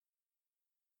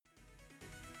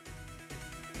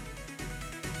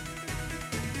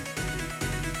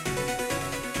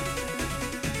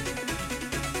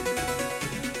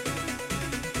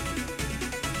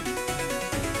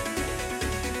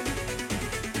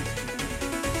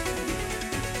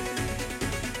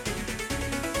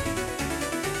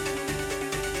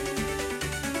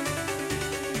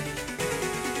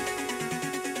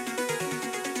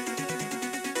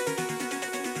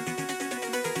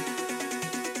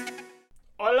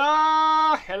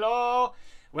Hola! Hello!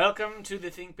 Welcome to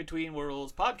the Think Between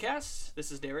Worlds podcast.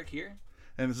 This is Derek here.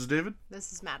 And this is David.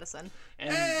 This is Madison.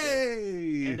 And,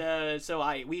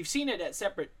 Hey! We've seen it at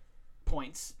separate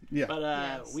points. Yeah. But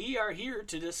Yes. we are here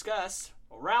to discuss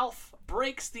Ralph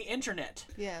Breaks the Internet.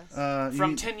 Yes.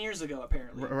 From 10 years ago,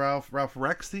 apparently. Ralph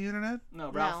wrecks the internet?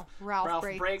 No, No, Ralph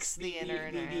breaks the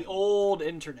internet. The old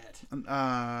internet.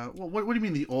 What do you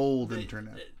mean the old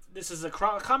internet? This is a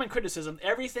common criticism.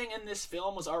 Everything in this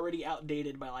film was already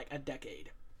outdated by like a decade.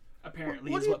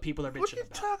 Apparently, is what people are bitching What are you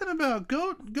about. talking about?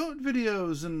 Goat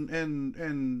videos and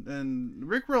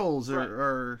Rickrolls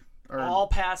are All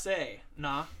passe.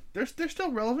 Nah. they're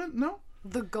still relevant? No?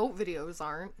 The goat videos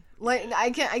aren't. Like I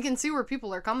can see where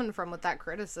people are coming from with that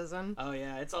criticism. Oh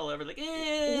yeah, it's all over. Like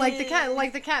eh. Like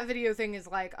the cat video thing is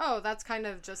like, oh, that's kind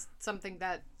of just something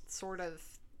that sort of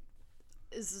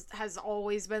has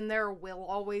always been there, will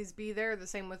always be there. The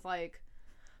same with like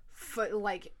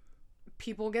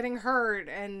people getting hurt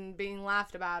and being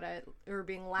laughed about it or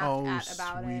being laughed at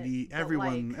about sweetie. it. But,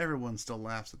 Everyone still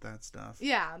laughs at that stuff.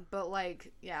 Yeah, but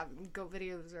goat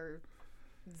videos are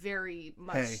very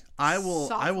much. Hey, I will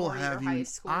sophomore have year high you.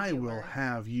 school I humor. will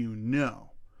have you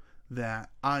know that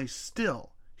I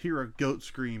still hear a goat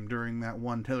scream during that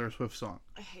one Taylor Swift song.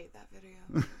 I hate that video.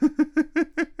 I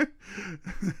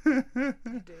hate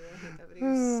that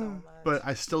video so much. But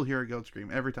I still hear a goat scream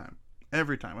every time,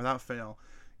 without fail.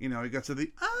 You know, it gets to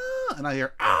the and I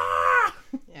hear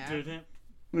yeah.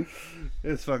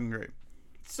 It's fucking great.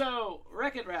 So,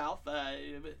 Wreck-It Ralph,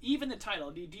 even the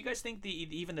title. Do you guys think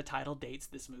even the title dates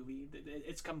this movie?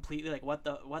 It's completely like what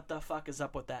the fuck is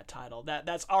up with that title?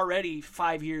 That's already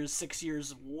 5 years, 6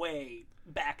 years way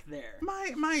back there.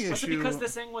 My issue Was it because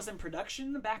this thing was in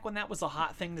production back when that was a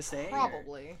hot thing to say?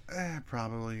 Probably.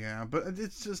 Probably, yeah. But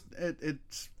it's just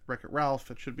it's Wreck-It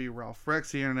Ralph. It should be Ralph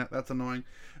Wrecks the Internet. That's annoying.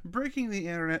 Breaking the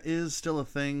Internet is still a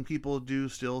thing. People do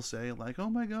still say, like, oh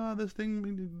my god, this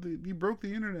thing, you broke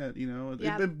the Internet, you know?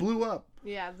 It blew up.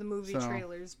 Yeah, the movie So.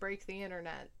 trailers break the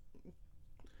internet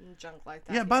and junk like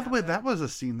that. Yeah, by the way, that was a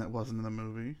scene that wasn't in the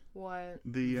movie. What?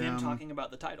 Them talking about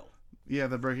the title. Yeah,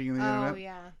 the breaking the Oh, Internet.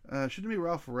 yeah. Shouldn't it be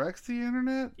Ralph Wrecks the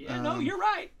Internet? Yeah, no, you're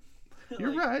right.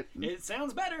 You're right. It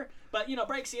sounds better, but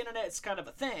breaks the internet is kind of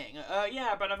a thing.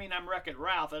 Yeah, but I mean, I'm Wreck-It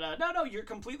Ralph, and no, you're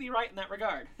completely right in that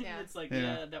regard. Yeah. It's like,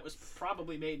 Yeah. yeah, that was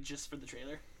probably made just for the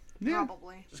trailer, Yeah.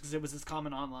 Probably. just because it was this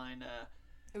common online.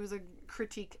 It was a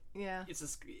critique. Yeah.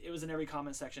 It was in every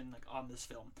comment section like on this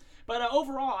film. But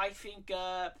overall, I think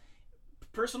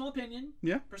personal opinion.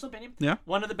 Yeah. Yeah.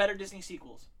 One of the better Disney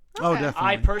sequels. Oh, Okay. definitely.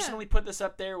 I personally put this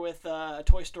up there with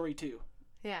Toy Story 2.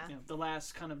 Yeah. The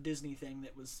last kind of Disney thing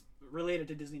that was related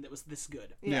to Disney that was this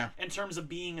good. Yeah. In terms of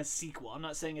being a sequel, I'm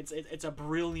not saying it's a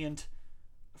brilliant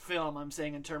film. I'm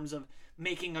saying in terms of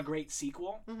making a great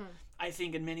sequel. Mm-hmm. I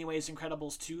think in many ways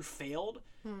Incredibles 2 failed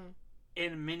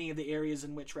in many of the areas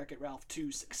in which Wreck-It Ralph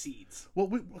 2 succeeds. Well,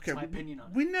 That's my opinion on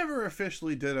it. We never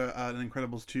officially did an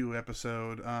Incredibles 2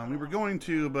 episode. We were going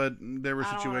to, but there were I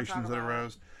don't wanna situations talk that about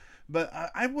arose. But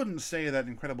I wouldn't say that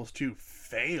Incredibles 2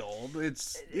 failed. It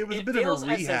was a It bit of fails a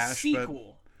as rehash, a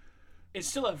sequel. It's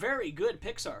still a very good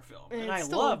Pixar film, And and it's I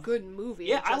still love a good movie.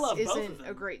 Yeah, it I just love both of isn't them.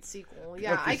 a great sequel.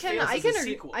 Yeah, Okay, I can fails I as can a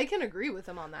agree, sequel. I can agree with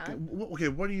him on that. Okay,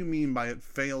 what do you mean by it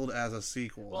failed as a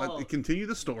sequel? Well, It continued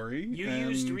the story. You and-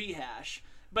 used rehash,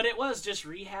 but it was just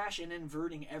rehash and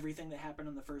inverting everything that happened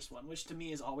in the first one, which to me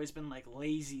has always been like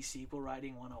lazy sequel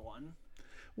writing 101.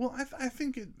 Well, I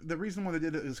think the reason why they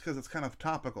did it is because it's kind of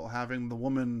topical, having the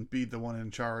woman be the one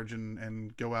in charge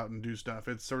and go out and do stuff.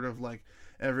 It's sort of like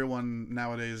everyone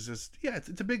nowadays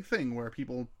it's a big thing where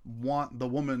people want the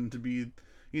woman to be,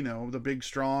 the big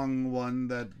strong one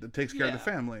that takes care of the Yeah.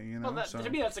 family. Well, so. to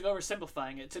me, that's like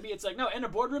oversimplifying it. To me, it's like, no, in a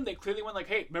boardroom, they clearly went like,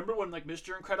 hey, remember when like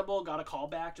Mr. Incredible got a call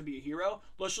back to be a hero?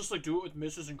 Let's just like do it with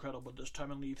Mrs. Incredible this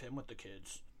time and leave him with the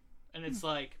kids. And it's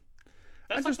like,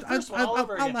 that's like the first one all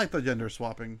over I again. like the gender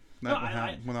swapping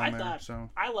that went on there. So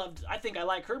I think I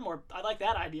like her more. I like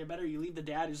that idea better. You leave the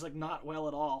dad who's like not well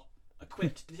at all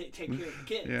equipped to take care of the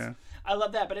kids. Yeah. I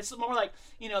love that, but it's more like,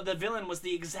 the villain was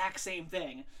the exact same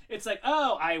thing. It's like,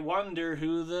 oh, I wonder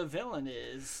who the villain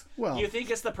is. Well- you think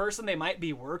it's the person they might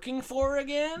be working for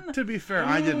again? to be fair,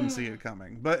 I didn't see it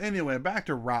coming. But anyway, back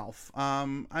to Ralph.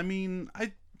 I mean,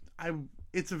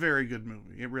 it's a very good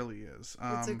movie. It really is.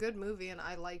 It's a good movie, and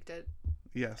I liked it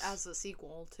Yes. as a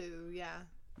sequel to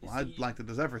Well, I liked it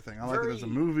as everything. I liked it as a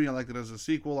movie. I liked it as a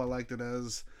sequel. I liked it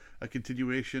as a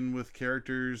continuation with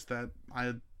characters that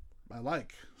I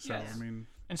like. So, Yes. I mean...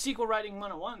 In sequel writing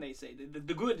 101, they say,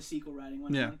 the good sequel writing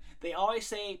 101, Yeah. they always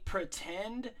say,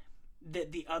 pretend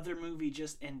that the other movie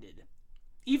just ended.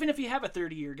 even if you have a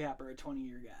 30-year gap or a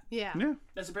 20-year gap. Yeah. Yeah.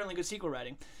 That's apparently good sequel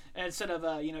writing. And instead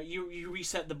of you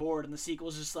reset the board and the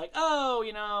sequel's just like, oh,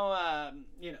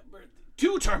 we're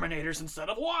 2 Terminators instead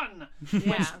of 1. Yeah.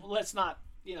 Which, let's not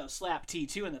slap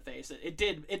T2 in the face. It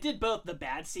did both the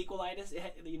bad sequelitis,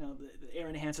 the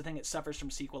Aaron Hansen thing. It suffers from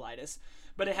sequelitis,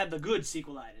 but it had the good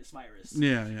sequelitis virus.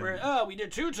 Yeah. Where we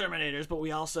did 2 Terminators, but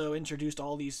we also introduced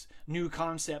all these new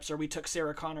concepts, or we took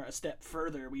Sarah Connor a step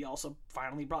further. We also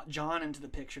finally brought John into the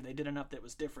picture. They did enough that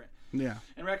was different. Yeah.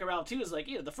 And Wreck-It Ralph 2 is like,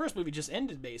 the first movie just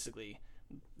ended basically.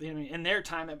 In their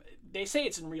time, they say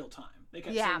it's in real time. They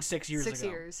kept saying 6 years ago. 6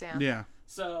 years, yeah. Yeah.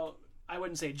 So I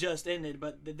wouldn't say just ended,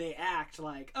 but they act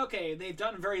like, okay, they've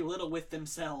done very little with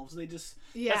themselves. They just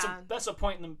that's a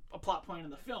plot point in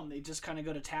the film. They just kind of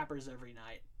go to tappers every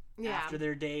night after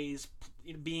their days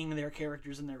being their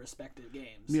characters in their respective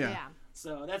games. Yeah.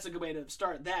 So that's a good way to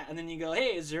start that. And then you go,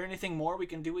 hey, is there anything more we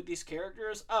can do with these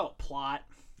characters? Oh, plot.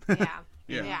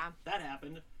 Yeah. That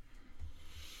happened.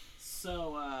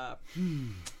 So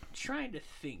trying to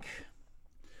think.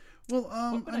 Well,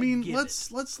 would I I mean, give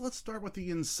let's start with the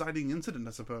inciting incident,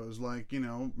 I suppose. Like,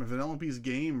 Vanellope's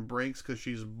game breaks because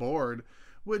she's bored,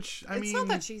 which It's not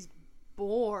that she's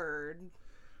bored.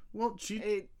 Well,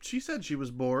 she said she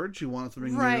was bored. She wanted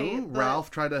something Right, new. but-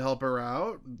 Ralph tried to help her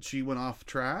out. She went off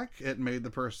track. It made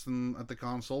the person at the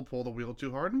console pull the wheel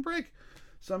too hard and break.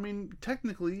 So, I mean,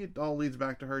 technically, it all leads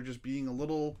back to her just being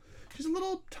she's a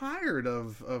little tired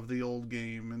of the old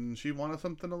game, and she wanted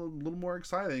something a little more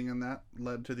exciting, and that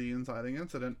led to the inciting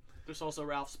incident. There's also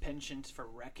Ralph's penchant for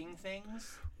wrecking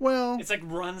things. Well, It's like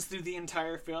runs through the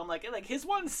entire film. Like his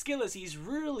one skill is he's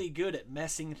really good at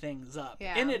messing things up.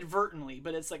 Yeah. Inadvertently,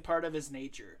 but it's like part of his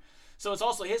nature. So it's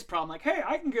also his problem. Like, hey,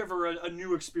 I can give her a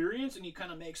new experience, and he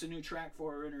kind of makes a new track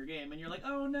for her in her game. And you're like,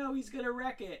 oh no, he's going to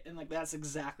wreck it. And like, that's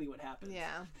exactly what happens.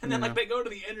 Yeah. And then Yeah. like they go to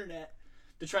the internet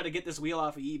to try to get this wheel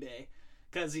off of eBay.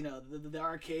 Because, the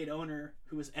arcade owner,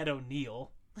 who was Ed O'Neill,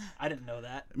 I didn't know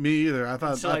that. me either. I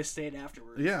thought. Until I stayed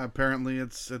afterwards. Yeah, apparently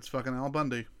it's fucking Al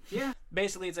Bundy. Yeah.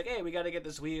 Basically, it's like, hey, we got to get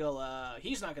this wheel.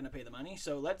 He's not going to pay the money,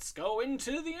 so let's go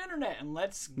into the internet and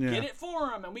let's get it for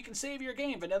him, and we can save your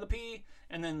game, Vanellope.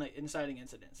 And then the inciting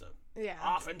incident. So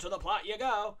off into the plot you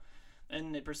go.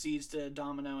 And it proceeds to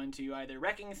domino into either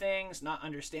wrecking things, not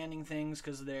understanding things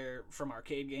because they're from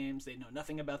arcade games. They know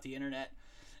nothing about the internet.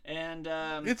 And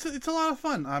It's a lot of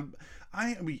fun.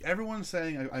 I mean, everyone's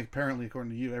saying, apparently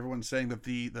according to you, everyone's saying that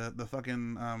the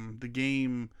fucking the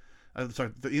game,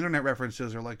 the internet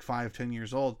references are like 5-10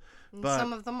 years old. But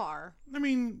Some of them are. I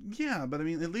mean, yeah, but I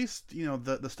mean, at least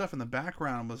the stuff in the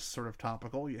background was sort of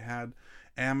topical. You had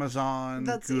Amazon,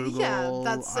 Google,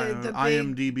 the big,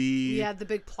 IMDb. Yeah, the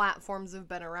big platforms have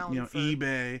been around for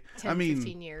eBay. 10,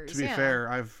 15 years. To be fair,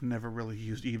 I've never really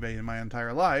used eBay in my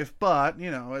entire life, but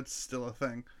it's still a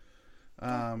thing.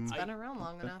 It's been around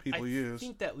long that enough. people I use.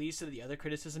 think that leads to the other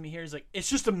criticism you hear is like, it's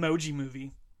just Emoji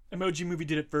Movie. Emoji Movie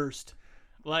did it first.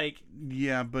 Like,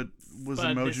 Yeah, but was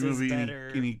But Emoji this is Movie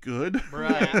better. any good?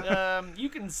 right. You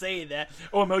can say that.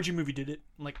 Oh, Emoji Movie did it.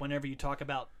 Like, whenever you talk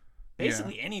about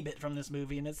basically any bit from this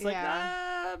movie, and it's like,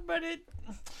 but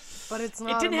But it's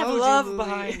not. it didn't have Emoji love Movie.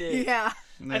 behind it. Yeah.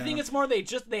 I think it's more they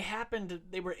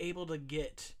were able to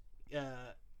get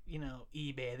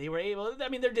eBay. They were able, I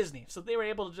mean, they're Disney, so they were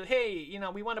able to, hey,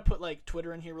 we want to put like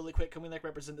Twitter in here really quick. Can we like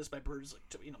represent this by birds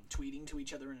like tweeting to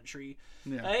each other in a tree?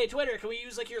 Yeah. Hey, Twitter, can we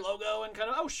use like your logo and kind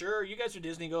of, oh sure, you guys are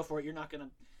Disney, go for it. You're not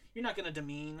gonna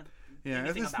demean. Yeah,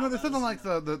 anything it's about nothing us, like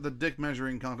the dick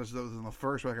measuring contest that was in the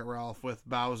first Wreck-It Ralph with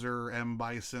Bowser, M.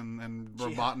 Bison, and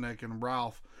Robotnik and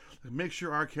Ralph. Like, make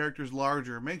sure our character's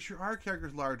larger. Make sure our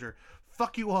character's larger.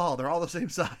 Fuck you all. They're all the same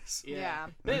size. Yeah.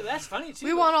 But that's funny too.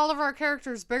 We want all of our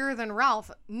characters bigger than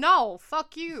Ralph. No,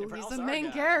 fuck you. He's Ralph's the our main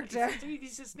guy. character.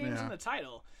 He's his name's in the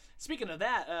title. Speaking of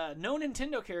that, no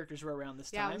Nintendo characters were around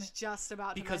this Yeah, I time was just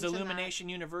about to because mention Illumination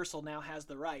Universal now has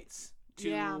the rights to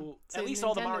to at least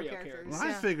all the Nintendo Mario characters. characters. Well, I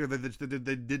Yeah. figured that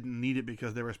they didn't need it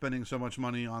because they were spending so much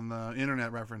money on the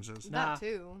internet references. that. Nah. That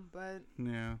too, but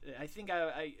Yeah. I think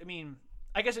I mean,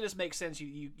 I guess it just makes sense.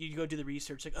 You go do the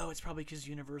research, like, oh, it's probably because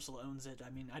Universal owns it. I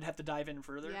mean, I'd have to dive in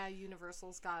further. yeah,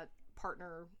 Universal's got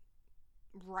partner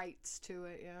rights to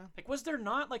it. Yeah. Like, was there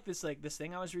not like this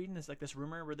thing I was reading? This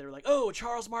rumor where they were like, oh,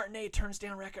 Charles Martinet turns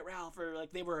down Wreck-It Ralph, or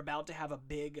like they were about to have a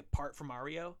big part for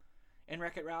Mario in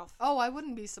Wreck-It Ralph. Oh, I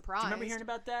wouldn't be surprised. Do you remember hearing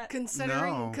about that?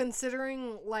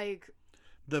 Considering like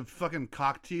The fucking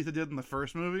cock teeth they did in the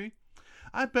first movie.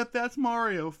 I bet that's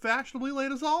Mario, fashionably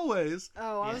late as always.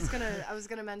 I was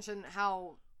gonna mention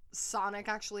how Sonic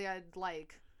actually had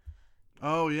like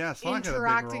Oh yeah, Sonic had a big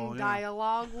interacting role, yeah.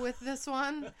 dialogue with this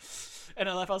one. And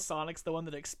I love how Sonic's the one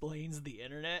that explains the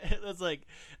internet. It's like,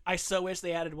 I so wish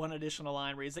they added one additional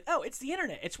line where he's like, oh, it's the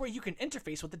internet. It's where you can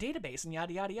interface with the database and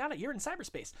yada, yada, yada. You're in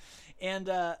cyberspace. And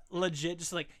legit,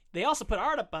 just like, they also put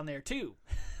art up on there too.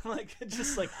 Like,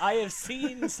 just like, I have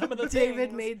seen some of the David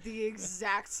things. made the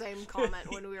exact same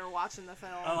comment when we were watching the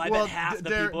film. Oh, I bet half the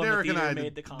people in the theater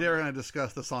made the comment. Derek and I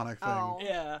discussed the Sonic thing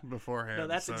Yeah. beforehand. No,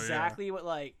 that's so, exactly what,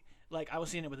 like I was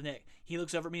seeing it with Nick. He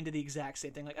looks over at me and did the exact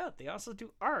same thing. Like, oh, they also do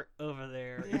art over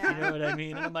there. Yeah. You know what I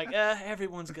mean? And I'm like,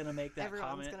 everyone's going to make that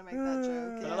Everyone's comment. gonna make that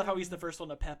joke. But Yeah. I love how he's the first one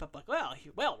to pep up, like,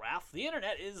 well, Ralph, the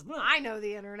internet is... I know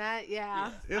the internet.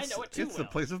 Yeah. I know it too It's the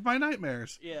well. place of my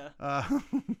nightmares. Yeah.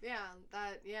 Yeah.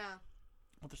 That. Yeah.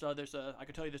 Well, I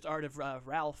could tell you there's art of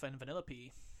Ralph and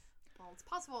Vanellope. Well, it's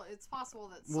possible. It's possible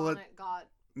that Well, Sonic got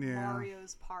yeah.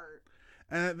 Mario's part.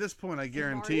 And at this point, I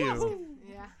guarantee you.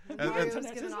 Yeah. And- Mario's and-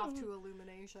 getting off to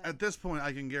Illumination. At this point,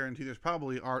 I can guarantee there's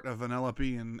probably art of Vanellope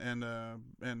and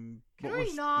Can what we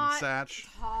was not Satch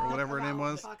talk or whatever her name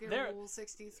about was. fucking There- Rule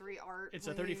 63 art. It's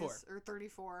a please? 34. Or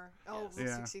 34. Oh, Yes. Rule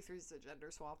Yeah. 63 is the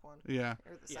gender swap one. Yeah.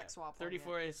 Or the Yeah. sex swap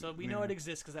 34, one. so we know it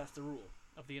exists because that's the rule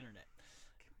of the internet.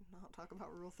 Can we not talk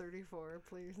about Rule 34,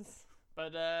 please?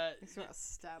 But Makes me want to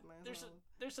stab there's myself.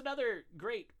 there's another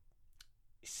great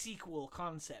sequel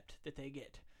concept that they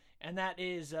get, and that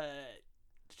is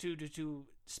to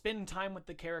spend time with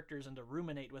the characters and to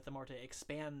ruminate with them or to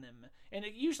expand them. And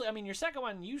it usually, I mean, your second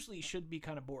one usually should be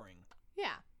kind of boring.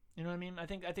 Yeah. You know what I mean? I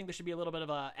think there should be a little bit of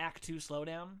a Act 2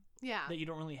 slowdown Yeah. that you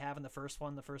don't really have in the first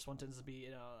one. The first one tends to be,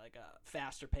 you know, like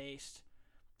faster paced,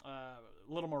 a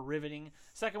little more riveting.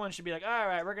 Second one should be like, all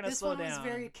right, we're gonna This slow one down. was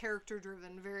very character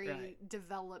driven, very Right.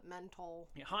 developmental.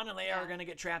 Yeah, Han and Leia Yeah. are gonna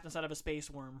get trapped inside of a space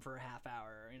worm for a half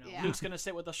hour. You know, Yeah. Luke's gonna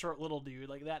sit with a short little dude.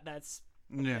 Like that's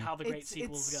Yeah. how the great It's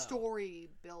sequels go. story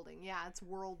building. Yeah, it's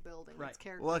world building. Right. It's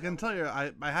character Well, I can building. tell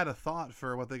you, I had a thought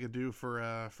for what they could do for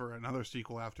another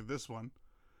sequel after this one.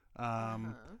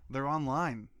 They're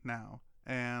online now,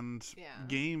 and Yeah.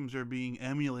 games are being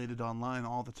emulated online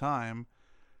all the time.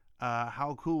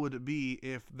 How cool would it be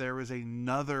if there was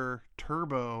another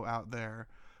Turbo out there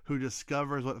who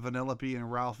discovers what Vanellope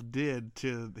and Ralph did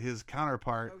to his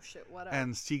counterpart Oh shit! What up?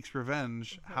 and seeks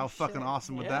revenge? Oh, How fucking shit.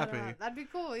 awesome would Yeah. that be? Yeah, that'd be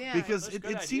cool. Yeah. Because Those it,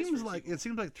 good it ideas seems for a like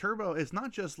sequel. Turbo. It's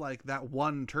not just like that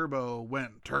one Turbo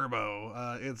went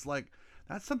Turbo. It's like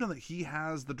that's something that he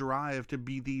has the drive to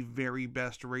be the very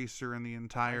best racer in the I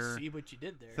entire see what you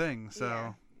did there. thing.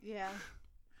 So Yeah.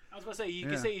 I was about to say you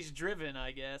Yeah. can say he's driven.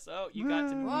 I guess. Oh, you got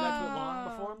to it long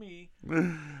Whoa. before me.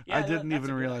 I didn't that's even a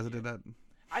good realize I idea. did that.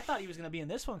 I thought he was gonna be in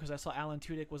this one because I saw Alan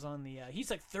Tudyk was on the.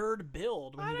 He's like third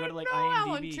build when I you go to didn't like know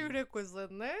Alan IMDb. Tudyk was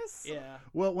in this. Yeah.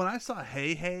 Well, when I saw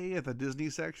Hey Hey at the Disney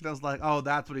section, I was like, "Oh,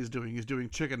 that's what he's doing. He's doing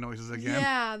chicken noises again."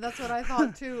 Yeah, that's what I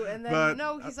thought too. And then But,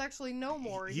 no, he's actually no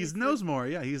more. He's the- Nosmore.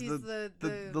 Yeah, he's, he's the the-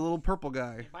 little purple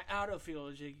guy. My auto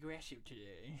feels aggressive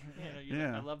today.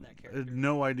 Yeah. I love that I character. had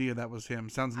no idea that was him.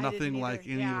 Sounds I didn't nothing either. like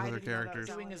any Yeah, of I the other didn't know that was characters.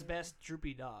 Alan. Doing his best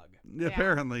droopy dog,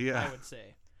 Apparently, yeah. I would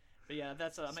say. But yeah,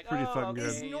 that's I'm like, pretty oh, fucking okay. good.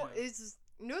 Is you know. is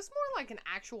Nosmore like an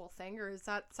actual thing, or is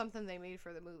that something they made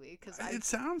for the movie? Because It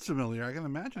sounds familiar. I can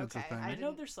imagine it's a Okay, thing. I know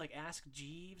didn't- there's like Ask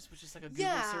Jeeves, which is like a Google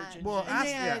yeah, search engine. Well, and Ask-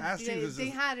 they yeah, had, Ask Jeeves they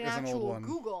is- had an is an old actual one.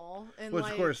 Google, and Which,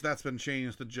 like, of course, that's been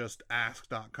changed to just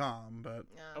ask.com. But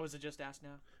Oh, is it just Ask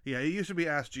now? yeah, it used to be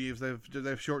Ask Jeeves.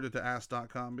 They've shortened it to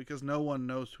ask.com because no one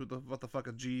knows what the fuck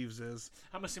a Jeeves is.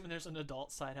 I'm assuming there's an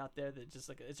adult site out there that just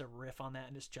like it's a riff on that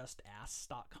and it's just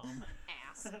ask.com.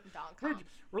 ass.com.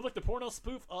 We're like the porno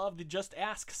spoof of the Just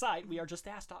Ask site. We are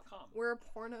justask.com. We're a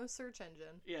porno search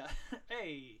engine. Yeah.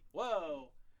 Hey, whoa.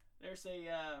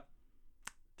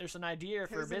 There's an idea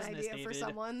for a There's business, an idea David. for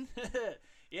someone.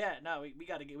 Yeah, no, we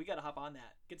gotta hop on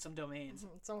that. Get some domains.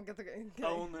 Someone get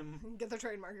Own them. get the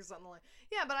trademarkers on the line.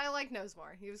 Yeah, but I like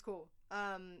Nosmore. He was cool.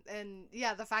 And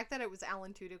yeah, the fact that it was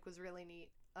Alan Tudyk was really neat.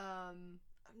 I'm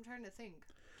trying to think.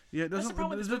 Yeah, it That's doesn't. the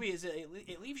problem with this does it- movie is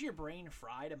it leaves your brain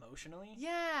fried emotionally.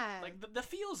 Yeah. Like the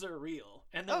feels are real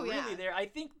and they're Oh, yeah. really there. I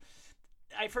think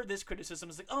I've heard this criticism.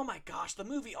 It's like, oh my gosh, the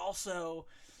movie also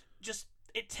just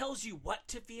it tells you what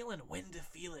to feel and when to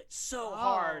feel it so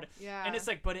hard. Yeah. And it's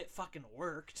like, but it fucking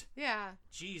worked. yeah.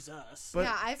 Jesus. But-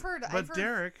 Yeah, I've heard. But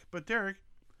Derek,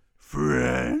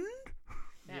 friend.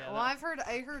 Yeah, Yeah, well, that-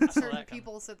 I heard saw certain that coming.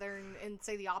 people sit there and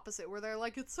say the opposite, where they're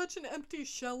like, it's such an empty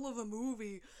shell of a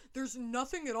movie. There's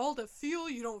nothing at all to feel.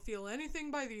 You don't feel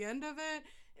anything by the end of it.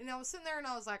 And I was sitting there and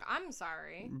I was like, I'm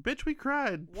sorry. Bitch, we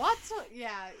cried. What?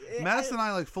 Yeah. Madison and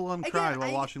I like full on cried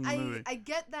while watching the movie. I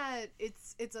get that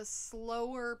it's a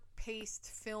slower paced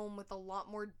film with a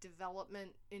lot more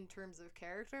development in terms of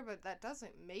character, but that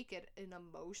doesn't make it an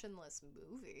emotionless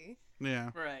movie.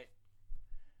 Yeah. Right.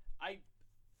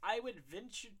 I would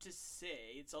venture to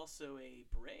say it's also a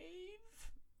brave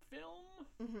film.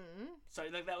 Mm-hmm. Sorry,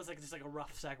 like that was like just like a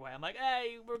rough segue. I'm like,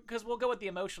 hey, because we'll go with the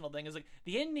emotional thing. Is like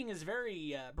the ending is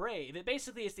very brave. It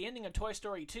basically is the ending of Toy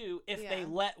Story 2 if they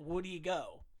let Woody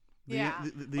go. Yeah.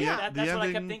 That's the what I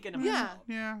ending, kept thinking about. Yeah.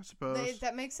 Yeah, I suppose.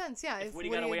 That makes sense, yeah. If Woody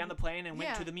got away on the plane and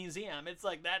went to the museum, it's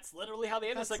like that's literally how the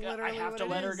end is. Like I have to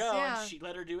let her go, and she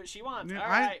let her do what she wants. Yeah, All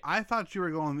right. I thought you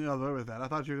were going the other way with that. I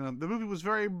thought you were gonna. The movie was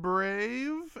very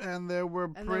brave, and there were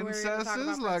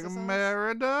princesses like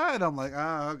Merida, and I'm like,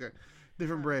 okay.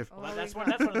 Different brave. Well, that's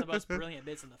one of the most brilliant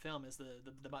bits in the film is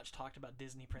the much talked about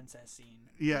Disney princess scene.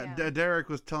 Yeah. Derek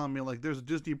was telling me like there's a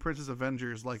Disney Princess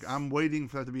Avengers. Like I'm waiting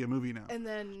for that to be a movie now. And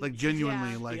then like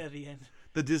genuinely the end.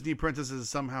 The Disney princesses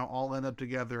somehow all end up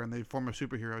together and they form a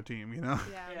superhero team. You know.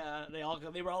 Yeah.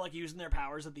 They were all like using their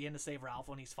powers at the end to save Ralph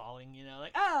when he's falling. You know,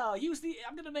 like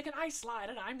I'm gonna make an ice slide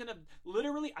and I'm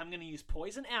gonna use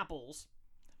poison apples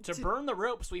to burn the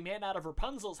ropes we made out of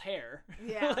Rapunzel's hair.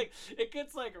 Yeah. Like it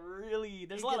gets like really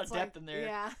there's a lot of depth in there.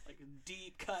 Yeah. Like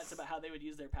deep cuts about how they would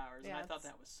use their powers. Yeah, and I thought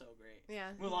that was so great. Yeah.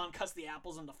 Mulan cuts the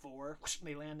apples into 4.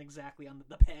 They land exactly on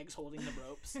the pegs holding the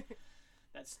ropes.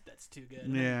 That's too good.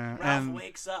 Yeah. Ralph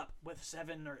wakes up with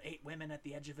 7 or 8 women at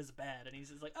the edge of his bed and he's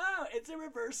just like, oh, it's a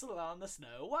reversal on the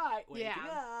Snow White waking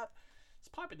up. It's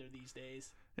popular these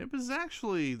days. It was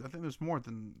actually, I think there's more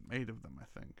than 8 of them,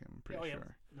 I think. I'm pretty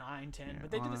sure. 9, 10. Yeah, but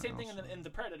they do the same thing in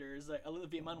The Predators. Like,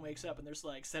 Olivia Munn wakes up and there's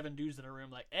like 7 dudes in a room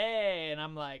like, hey, and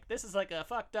I'm like, this is like a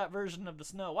fucked up version of the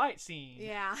Snow White scene.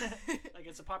 Yeah. Like,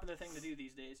 it's a popular thing to do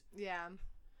these days. Yeah.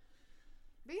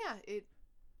 But yeah,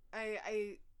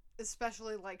 I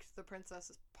especially liked the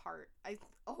princess's part. I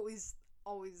always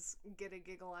get a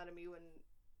giggle out of me when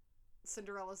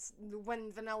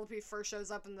Vanellope first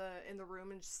shows up in the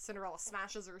room and Cinderella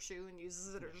smashes her shoe and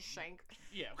uses it as a shank.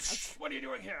 Yeah. What are you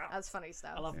doing here? That's funny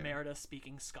stuff. I love Merida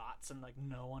speaking Scots and like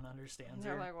no one understands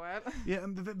her. They're like, what? Yeah,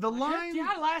 and the line.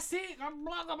 Yeah, lassie. Blah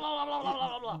blah blah blah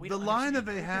blah blah blah. The line that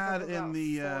they had in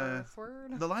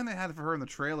the line they had for her in the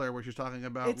trailer, where she's talking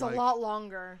about it's like, a lot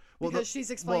longer because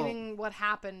she's explaining what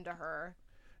happened to her.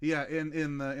 Yeah,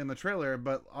 in the trailer,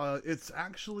 but it's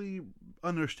actually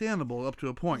understandable up to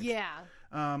a point. Yeah.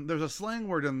 There's a slang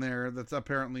word in there that's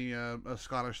apparently a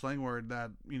Scottish slang word that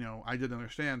I didn't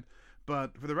understand.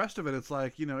 But for the rest of it, it's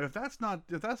like if that's not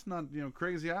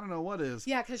crazy, I don't know what is.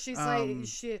 Yeah, because she's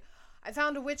I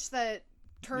found a witch that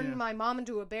turned my mom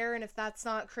into a bear, and if that's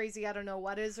not crazy, I don't know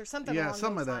what is, or something along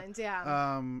those lines.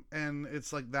 Yeah. And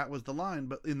it's like that was the line,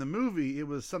 but in the movie, it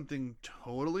was something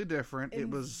totally different. And it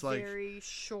was like very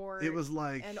short. It was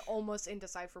like and almost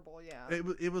indecipherable. Yeah.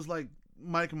 It was like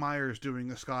Mike Myers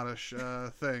doing a Scottish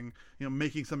thing,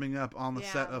 making something up on the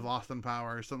set of Austin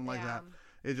Powers, something like that.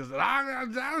 It's just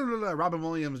Robin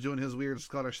Williams doing his weird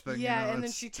Scottish thing. Yeah, and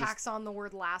then she tacks on the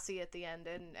word lassie at the end,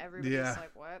 and everybody's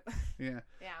like, "What?" Yeah.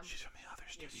 Yeah. She's from the other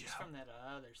studio. She's from that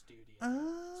other studio.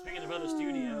 Speaking of other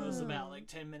studios, about like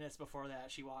 10 minutes before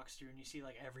that, she walks through and you see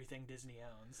like everything Disney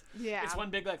owns. Yeah. It's one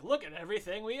big like, look at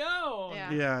everything we own.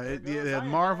 Yeah. You had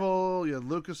Marvel, you had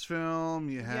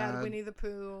Lucasfilm, you had Winnie the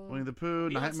Pooh.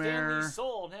 Nightmare. Stanley's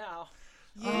soul now.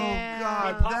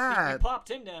 Yeah. Oh God, we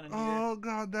popped him down in here. Oh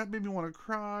God, that made me want to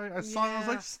cry. I saw it, I was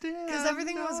like, Stan, because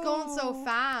everything was going so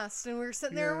fast, and we were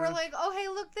sitting there and we're like, oh hey,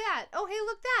 look that! Oh hey,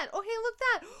 look that! Oh hey, look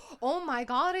that! Oh my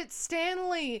God, it's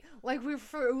Stanley! Like we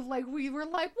were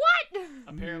like, what?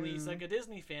 Apparently, he's like a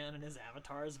Disney fan, and his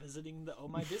avatar is visiting the Oh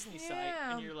My Disney site,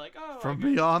 and you're like, oh, from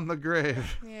beyond the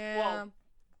grave. Yeah. Well,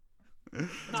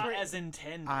 not as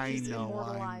intended. He's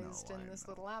immortalized in this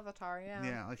little avatar. Yeah.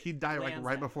 Yeah, like he died like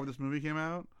right before this movie came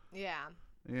out. Yeah.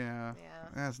 Yeah.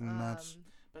 That's nuts.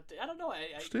 But I don't know.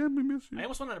 Stan, we miss you. I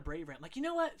almost went on a brave rant. Like, you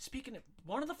know what? Speaking of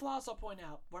one of the flaws, I'll point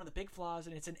out one of the big flaws,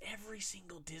 and it's in every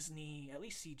single Disney, at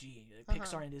least CG,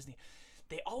 Pixar and Disney.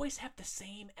 They always have the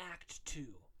same act 2.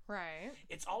 Right.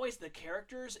 It's always the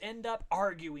characters end up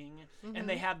arguing, and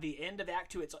they have the end of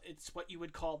Act 2. It's what you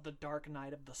would call the Dark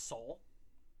Night of the Soul.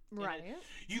 Right.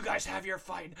 You guys have your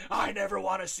fight. I never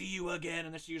want to see you again.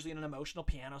 And it's usually an emotional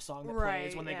piano song that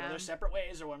plays when they go their separate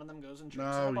ways, or one of them goes and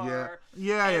drinks in a bar.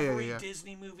 Every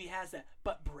Disney movie has that.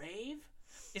 But Brave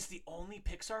is the only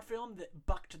Pixar film that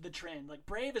bucked the trend. Like,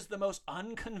 Brave is the most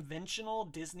unconventional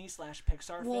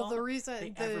Disney/Pixar film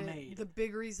they ever made. The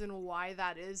big reason why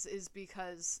that is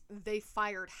because they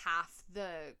fired half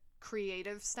the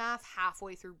creative staff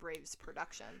halfway through Brave's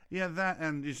production. Yeah, that,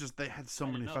 and it's just they had so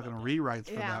many know fucking about that. rewrites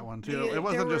for that one too. It There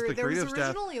wasn't just the creative There was staff.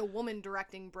 originally a woman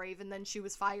directing Brave, and then she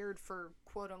was fired for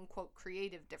quote unquote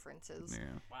creative differences. Yeah.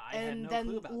 Wow, I had And no then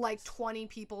clue about like this. 20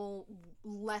 people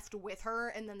left with her,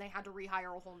 and then they had to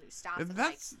rehire a whole new staff. And And,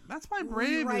 that's why like,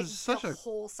 Brave rewrite is such the a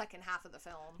whole second half of the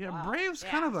film. yeah. Wow. Brave's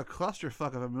kind of a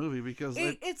clusterfuck of a movie because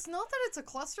It's not that it's a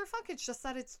clusterfuck; it's just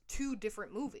that it's two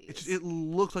different movies. it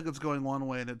looks like it's going one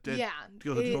way and it goes a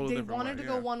totally they different wanted way. to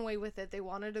go one way with it. They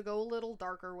wanted to go a little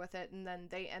darker with it, and then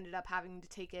they ended up having to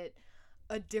take it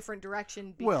a different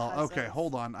direction. Because Well, okay, of-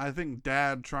 hold on. I think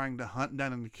Dad trying to hunt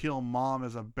down and kill Mom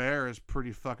as a bear is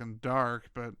pretty fucking dark,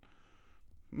 but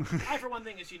I, for one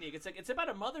thing, is unique. It's like it's about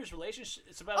a mother's relationship.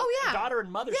 It's about Oh, a yeah. daughter and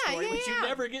mother Yeah, story, yeah, which you yeah.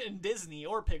 never get in Disney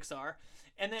or Pixar.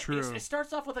 And then True. it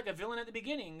starts off with like a villain at the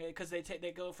beginning because they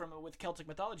go from with Celtic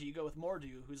mythology. You go with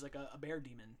Mordu, who's like a bear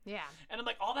demon. Yeah. And I'm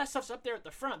like, all that stuff's up there at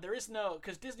the front. There is no,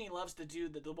 because Disney loves to do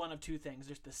the one of two things.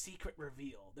 There's the secret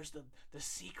reveal. There's the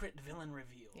secret villain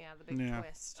reveal. Yeah, the big Yeah.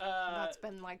 twist. Uh, That's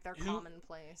been like their who-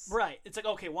 commonplace. Right. It's like,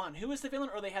 okay, one, who is the villain?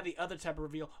 Or they have the other type of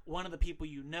reveal. One of the people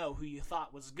you know who you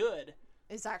thought was good,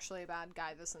 Is actually a bad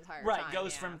guy this entire right, time.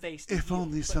 goes yeah. from face to if heel.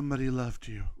 only But- somebody loved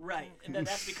you. Right, and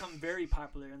that's become very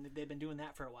popular, and they've been doing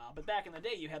that for a while. But back in the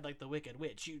day, you had like the Wicked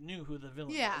Witch. You knew who the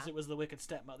villain Yeah. was. It was the Wicked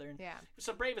Stepmother. And Yeah.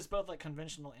 so Brave is both like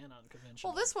conventional and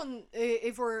unconventional. Well, this one,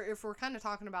 if we're kind of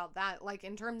talking about that, like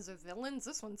in terms of villains,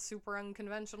 this one's super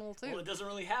unconventional too. Well, it doesn't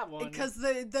really have one. Because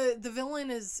the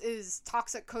villain is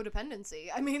toxic codependency.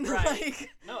 I mean, Right. like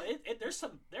No, there's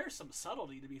some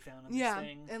subtlety to be found in yeah, this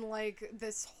thing. and like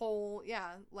this whole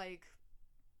like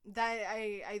that.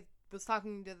 I was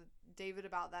talking to David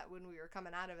about that when we were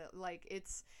coming out of it. Like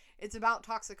it's about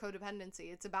toxic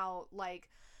codependency. It's about like,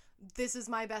 this is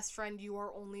my best friend, you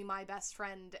are only my best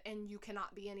friend, and you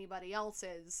cannot be anybody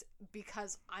else's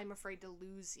because I'm afraid to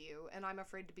lose you, and I'm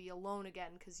afraid to be alone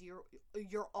again because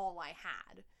you're all I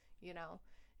had, you know.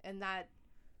 And that,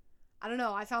 I don't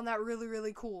know, I found that really,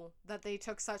 really cool that they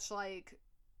took such like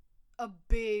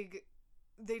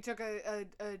they took a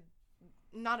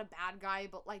not a bad guy,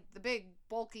 but like the big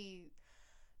bulky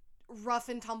rough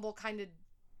and tumble kind of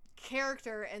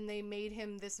character, and they made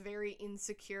him this very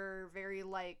insecure, very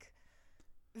like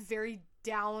very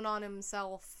down on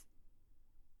himself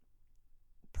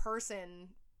person,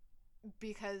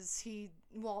 because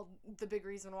the big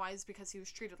reason why is because he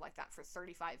was treated like that for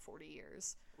 35-40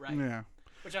 years. Right. Yeah.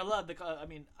 Which I love. I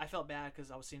mean, I felt bad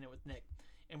because I was seeing it with Nick,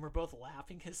 and we're both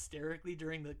laughing hysterically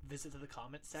during the visit to the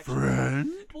comment section. Friend?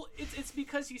 Well, it's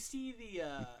because you see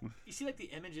like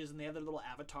the images and they have their little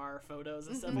avatar photos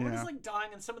and stuff. Mhm. And we're just Yeah. like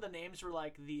dying, and some of the names were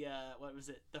like the what was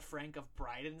it? The Frank of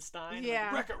Bridenstine. Yeah.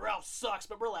 Like, Wreck-It Ralph sucks,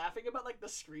 but we're laughing about like the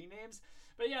screen names.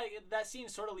 But yeah, that scene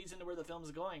sort of leads into where the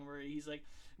film's going, where he's like,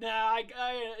 "Nah,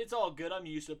 I it's all good. I'm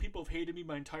used to it. People have hated me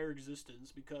my entire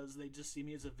existence because they just see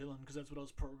me as a villain because that's what I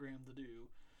was programmed to do.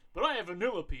 But I have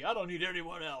Vanellope. I don't need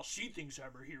anyone else. She thinks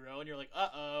I'm her hero." And you're like,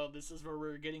 uh-oh, this is where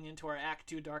we're getting into our Act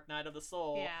 2 Dark Knight of the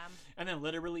Soul. Yeah. And then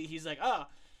literally he's like,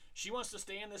 she wants to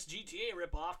stay in this GTA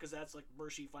ripoff because that's like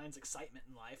where she finds excitement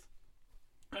in life.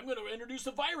 I'm going to introduce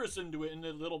a virus into it, and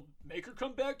it'll make her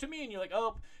come back to me. And you're like,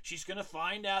 oh, she's going to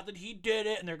find out that he did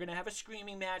it, and they're going to have a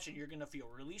screaming match, and you're going to feel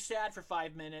really sad for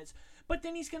 5 minutes. But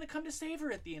then he's going to come to save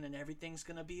her at the end, and everything's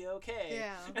going to be okay.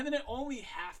 Yeah. And then it only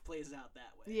half plays out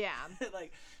that way. Yeah.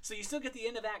 Like, so you still get the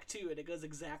end of Act 2, and it goes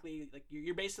exactly, like,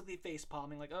 you're basically face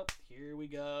palming, like, oh, here we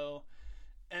go.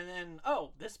 And then,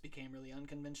 oh, this became really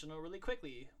unconventional really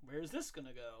quickly. Where's this going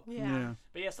to go? Yeah.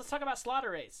 But yes, let's talk about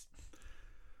Slaughter Race.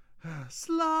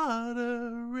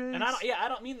 Slaughter Race. And I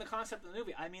don't mean the concept of the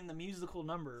movie. I mean the musical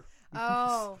number,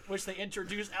 Oh. which they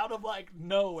introduced out of like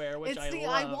nowhere, which It's the love.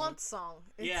 I Want song.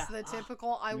 It's Yeah. the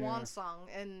typical I Yeah. Want song,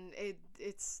 and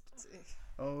it's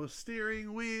Oh,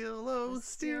 steering wheel, oh, The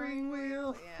steering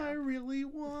wheel. yeah. I really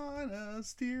want a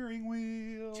steering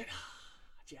wheel.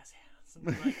 Jazz hands. And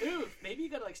they're like, ooh, maybe you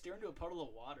gotta like steer into a puddle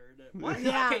of water. What?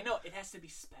 Yeah. Okay, no, it has to be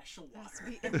special it has to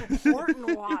water. be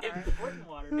important water. Important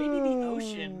water. Maybe the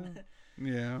ocean.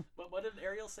 Yeah. But what did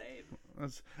Ariel say?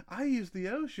 I use the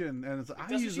ocean, and it's, I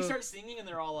Doesn't use she a- start singing and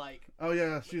they're all like, Oh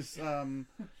yeah, she's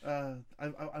I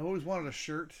always wanted a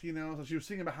shirt, you know. So she was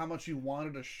singing about how much she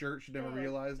wanted a shirt. She never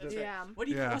realized that's it. right. Yeah. What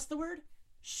do you? Yeah. What's the word?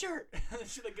 Shirt.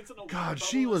 She like gets in a water God, bubble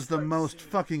she and was the starts most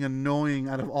singing. fucking annoying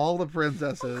out of all the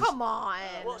princesses. Come on.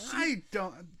 Well, she- I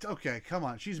don't. Okay, come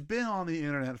on. She's been on the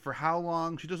internet for how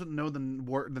long? She doesn't know the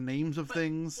names of But,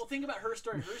 things. Well, think about her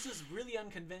story. Hers is really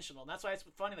unconventional. That's why it's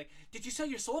funny. Like, did you sell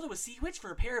your soul to a sea witch for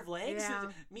a pair of legs? Yeah.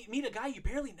 Meet a guy you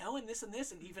barely know, and this, and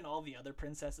even all the other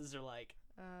princesses are like,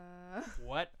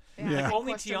 what? Yeah. Like,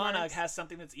 only question Tiana marks. has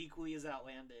something that's equally as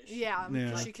outlandish. Yeah,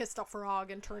 Yeah. she kissed a frog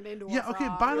and turned into a Yeah, frog. okay,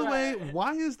 by the way, Right.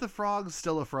 why is the frog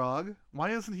still a frog? Why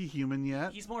isn't he human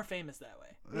yet? He's more famous that way.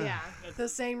 Yeah, the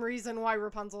same reason why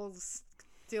Rapunzel's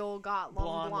still got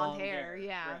long blonde hair.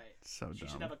 Yeah, Right. So She should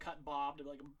dumb. have a cut bob to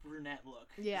like a brunette look.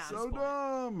 Yeah. at this So point.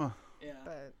 dumb. Yeah.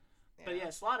 but Yeah,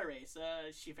 Slaughter Race.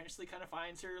 She eventually kind of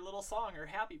finds her little song, her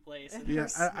happy place. And Yeah,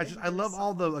 Her I love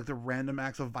all the like the random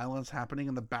acts of violence happening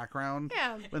in the background.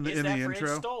 yeah. In the, is in that the fridge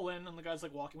intro. stolen? And the guy's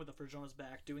like walking with the fridge on his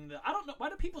back, doing the. I don't know. Why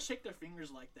do people shake their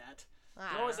fingers like that?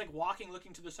 They're always like walking,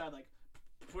 looking to the side, like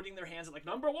putting their hands at like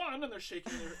number one, and they're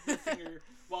shaking their finger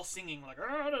while singing like.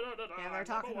 Yeah, they're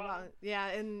talking about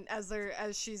and as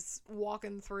she's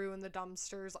walking through and the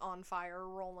dumpster's on fire,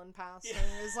 rolling past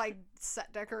her, is like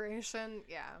set decoration.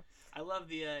 Yeah, I love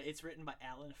the. It's written by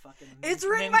Alan fucking. it's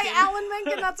written by Menken. Alan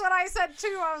Menken. That's what I said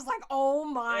too. I was like, oh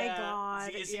my Yeah.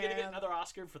 god, Is he gonna get another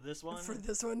Oscar for this one? for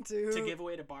this one too? To give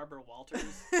away to Barbara Walters,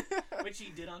 which he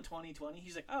did on 2020.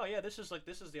 He's like, oh yeah, this is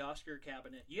the Oscar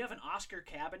cabinet. You have an Oscar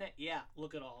cabinet? Yeah,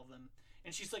 look at all of them.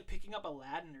 And she's like picking up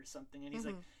Aladdin or something, and he's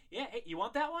like, yeah, hey, you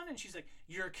want that one? And she's like,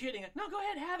 you're kidding. Like, no, go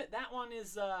ahead, have it. That one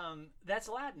is that's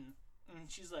Aladdin. And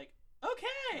she's like, okay,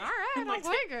 All right, And, I'll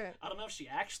take it. I don't know if she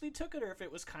actually took it or if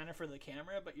it was kind of for the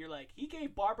camera, but you're like, he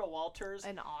gave Barbara Walters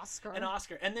An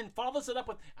Oscar. and then follows it up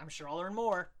with, I'm sure I'll earn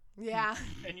more. Yeah.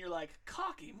 And you're like,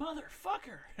 cocky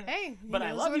motherfucker. Hey, he But knows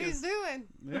I love what you. he's doing.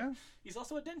 Yeah. He's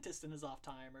also a dentist in his off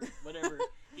time or whatever.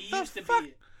 He The used to fuck?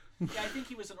 be. Yeah, I think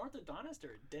he was an orthodontist or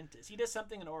a dentist. He does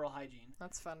something in oral hygiene,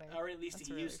 That's funny. or at least That's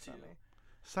he really used funny.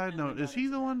 to. Side And note: we is got he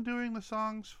into the that. one doing the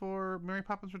songs for Mary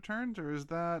Poppins Returns, or is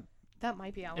that? That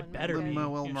might be Alan It better Menken. be.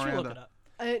 Lin-Manuel Yeah, she'll look Miranda.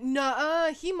 it up.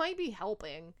 No, he might be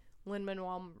helping.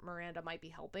 Lin-Manuel Miranda might be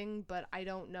helping, but I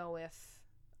don't know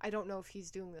if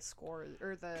he's doing the score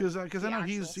or the. Because I know actual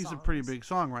he's a pretty songs. big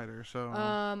songwriter. So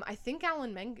I think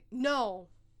Alan Menken. No,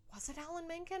 was it Alan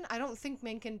Menken? I don't think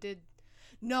Menken did.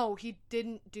 No, he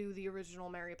didn't do the original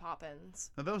Mary Poppins.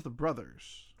 now, that was the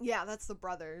brothers. Yeah, that's the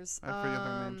brothers. I forget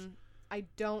their names. I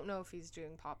don't know if he's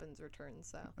doing Poppins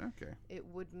Returns though. Okay. It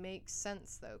would make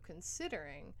sense though,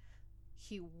 considering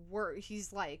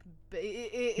he's like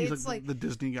He's it's like the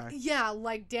Disney guy. yeah,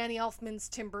 like Danny Elfman's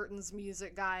Tim Burton's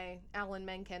music guy. Alan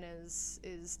Menken is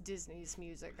Disney's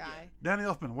music guy. Danny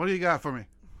Elfman, what do you got for me?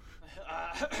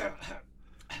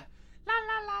 La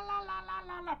la la la la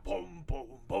la la la boom boom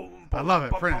boom. I love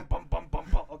it. Bum, Print bum, bum, bum,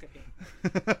 bum. Okay.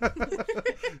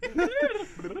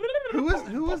 Who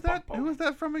was that? Who was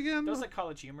that from again? That was like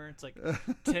College Humor. It's like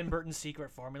Tim Burton's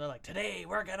secret formula. Like, today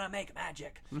we're gonna make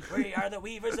magic. We are the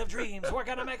weavers of dreams. We're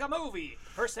gonna make a movie.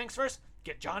 First things first.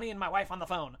 Get Johnny and my wife on the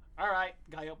phone. All right.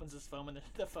 Guy opens his phone and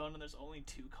the phone and there's only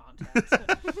 2 contacts.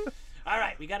 All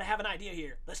right, we gotta have an idea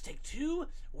here. Let's take 2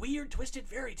 weird, twisted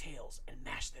fairy tales and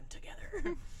mash them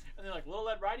together. And they're like, Little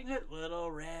Red Riding Hood,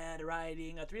 Little Red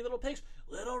Riding, 3 little pigs,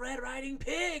 Little Red Riding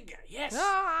Pig. Yes.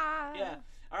 Ah! Yeah.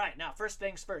 All right. Now, first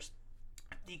things first.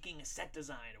 I'm thinking set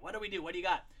design. What do we do? What do you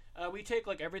got? We take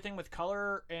like everything with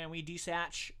color and we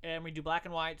desatch and we do black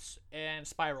and whites and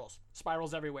spirals.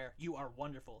 Spirals everywhere. You are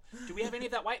wonderful. Do we have any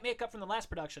of that white makeup from the last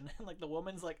production? And like the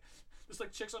woman's like, just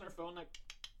like chicks on her phone, like,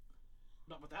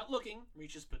 not without looking,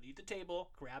 reaches beneath the table,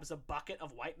 grabs a bucket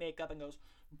of white makeup and goes,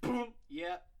 boom.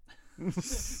 Yeah.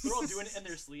 They're all doing it in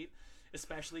their sleep,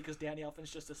 especially because Danny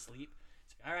Elfman's just asleep.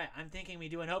 It's like, all right, I'm thinking we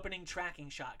do an opening tracking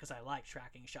shot because I like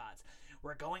tracking shots.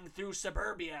 We're going through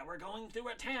suburbia. We're going through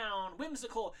a town,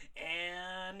 whimsical.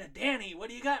 And Danny, what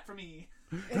do you got for me?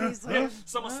 And he's like,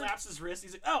 Someone "What?" slaps his wrist.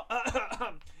 He's like, oh, la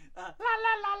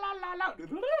la la la la la, boom,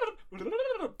 boom,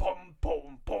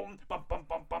 boom, bum, bum,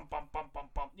 bum, bum, bum, bum, bum,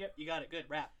 bum. Yep, you got it. Good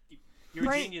rap. You're a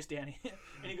Right. genius, Danny.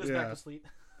 And he goes back Yeah. to sleep.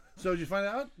 So did you find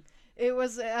out? It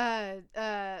was the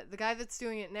guy that's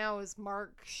doing it now is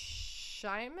Mark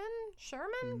Sherman,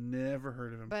 Never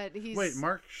heard of him. but he's Wait,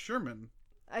 Mark Sherman.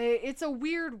 It's a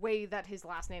weird way that his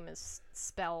last name is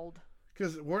spelled.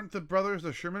 Because weren't the brothers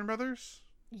the Sherman brothers?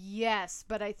 Yes,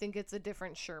 but I think it's a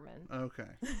different Sherman. Okay.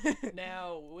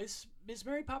 Now, was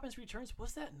Mary Poppins Returns,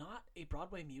 was that not a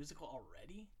Broadway musical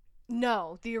already?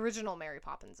 No, the original Mary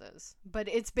Poppins is, but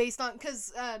it's based on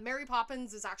because Mary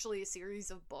Poppins is actually a series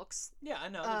of books. Yeah, I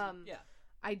know. Yeah.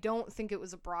 I don't think it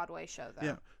was a Broadway show though.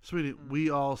 Yeah, sweetie, we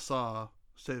all saw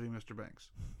Saving Mr. Banks.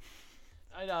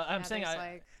 I know. I'm Yeah, saying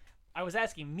there's, I was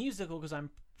asking musical because I'm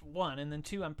 1, and then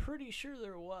 2, I'm pretty sure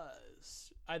there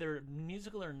was. either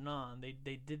musical or non, they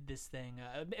did this thing.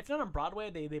 If not on Broadway,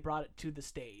 they brought it to the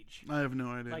stage. I have no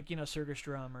idea. Like Circus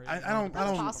Drum or I don't-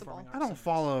 possible. I don't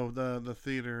follow the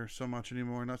theater so much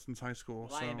anymore, not since high school.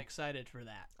 Well, so I am excited for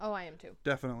that. Oh, I am too.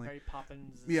 definitely. Mary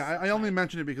Poppins. is Yeah, I only my-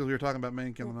 mentioned it because we were talking about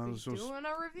Mencken, and I We'll be was doing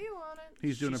a review on it.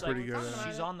 he's doing She's a pretty like, good. talking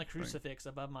She's about on the crucifix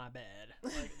above my bed.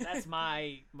 Like, that's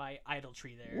my idol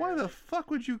tree there. Why the fuck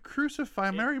would you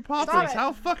crucify Mary Stop Poppins? it.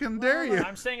 How fucking dare you?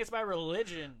 I'm saying it's my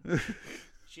religion.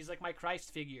 She's like my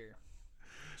Christ figure.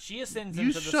 She ascends You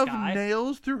into the shove sky.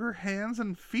 nails through her hands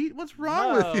and feet? What's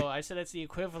wrong with you? No, I said it's the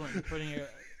equivalent of putting your.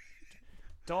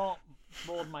 Don't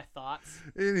mold my thoughts.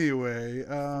 Anyway,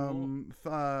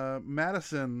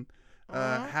 Madison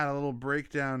had a little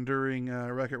breakdown during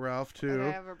Wreck-It Ralph Did too.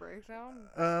 I have a breakdown?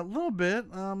 A little bit.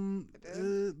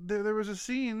 There was a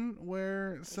scene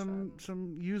where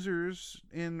some users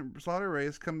in Slaughter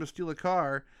Race come to steal a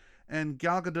car, and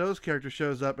Gal Gadot's character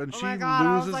shows up, and Oh she my God,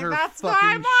 I was loses like, her that's my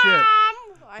fucking mom! shit.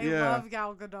 I Yeah. love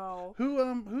Gal Gadot.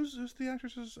 Who's the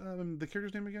actress's the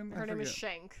character's name again? Her I name is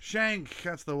forget. Shank. Shank.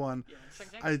 That's the one. Yeah,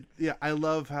 Shank. I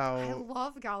love I how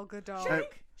love Gal Gadot.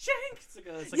 Shank. It's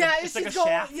like Yeah, it's like a she's going-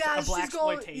 shaft, yeah, a black she's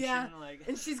going- exploitation. yeah. Like,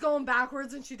 And she's going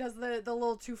backwards and she does the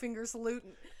little 2-finger salute.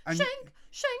 And- Shank!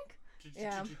 Shank!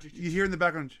 Yeah. you hear in the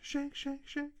background, Shank, Shank,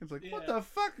 Shank. It's like, what Yeah. the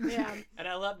fuck? Yeah. And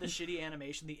I love the shitty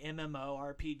animation, the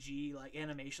MMORPG like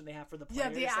animation they have for the Yeah,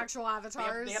 players. the Like, actual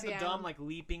avatars. They have the yeah. dumb like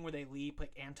leaping where they leap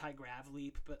like anti-grav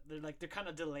leap, but they're kind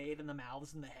of delayed and the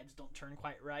mouths and the heads don't turn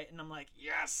quite right. And I'm like,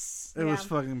 yes. It was Yeah.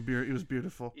 fucking it was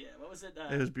beautiful. Yeah. What was it?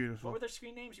 It was What beautiful. were their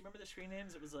screen names? You remember their screen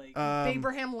names? It was like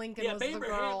Abraham Lincoln yeah, was the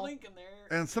Abraham girl. Lincoln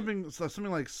there. And something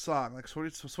like sock, like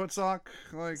sweat sock,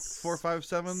 like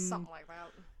 457, Something like that.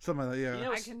 something like that. Yeah. You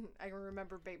know, I can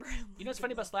remember Abraham. You know what's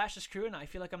funny about Slash's crew, and I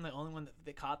feel like I'm the only one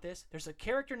that caught this? There's a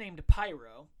character named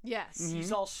Pyro. Yes. Mm-hmm.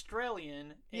 He's Australian,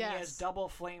 and he has Yes. double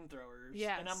flamethrowers.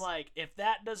 Yes. And I'm like, if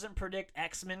that doesn't predict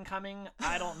X-Men coming,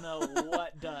 I don't know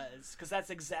what does. Because that's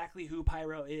exactly who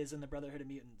Pyro is in the Brotherhood of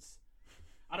Mutants.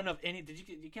 I don't know if any... Did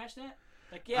you catch that?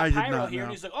 Like, yeah, I did Pyro not here, know.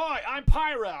 and he's like, oh, I'm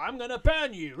Pyro, I'm gonna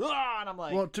ban you. Ah! And I'm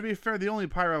like... Well, to be fair, the only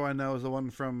Pyro I know is the one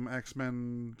from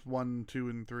X-Men 1, 2,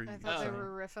 and 3. I thought they Oh.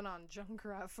 were riffing on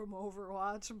Junkrat from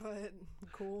Overwatch, but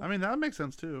cool. I mean, that would make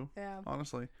sense too, yeah.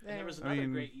 honestly. And there was I another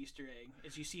mean- great Easter egg,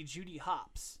 is you see Judy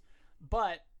Hopps,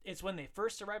 but it's when they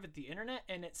first arrive at the internet,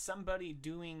 and it's somebody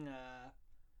doing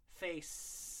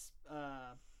face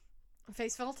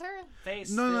Face filter?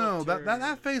 No, filter.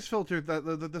 that face filter, the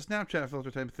Snapchat filter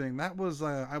type thing, that was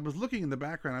I was looking in the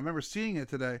background. I remember seeing it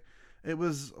today. It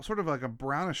was sort of like a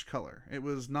brownish color. It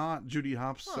was not Judy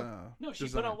Hopps. No, she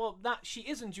design. put on. Well, not she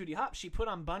isn't Judy Hopps. She put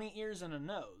on bunny ears and a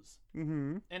nose,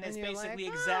 Mm-hmm. and it's you're basically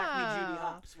like, exactly Judy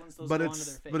ah. Hopps once those But go onto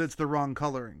their face. it's the wrong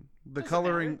coloring. The Doesn't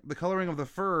coloring matter. the coloring of the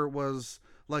fur was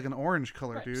like an orange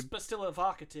color, Right, dude. but still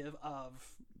evocative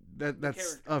of. That's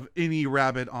character. of any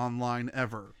rabbit online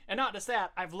ever. And not just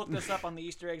that, I've looked this up on the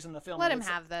Easter eggs in the film. Let and him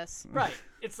it's- have this. Right,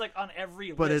 it's like on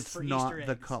every But list it's for not Easter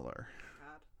the eggs. color.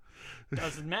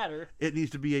 Doesn't matter. It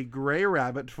needs to be a gray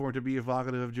rabbit for it to be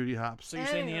evocative of Judy Hopps. So you're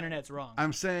saying the Anyway. internet's wrong?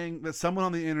 I'm saying that someone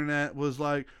on the internet was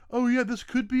like, "Oh yeah, this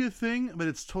could be a thing," but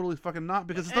it's totally fucking not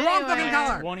because it's the wrong fucking Anyway.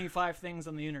 color. 25 things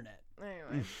on the internet.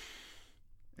 Anyway,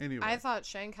 Anyway, I thought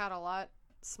Shank had a lot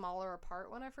smaller a part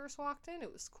when I first walked in.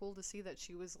 It was cool to see that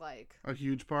she was like a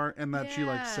huge part, and that she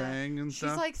like Yeah. sang and she's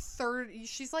stuff. like third.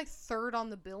 She's like third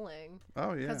on the billing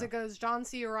Oh yeah, because it goes John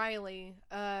C. Reilly,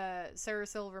 Sarah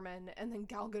Silverman, and then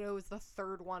Gal Gadot is the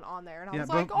third one on there, and I yeah. was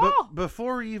But, like, but oh,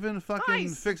 before even fucking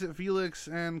nice. Fix It Felix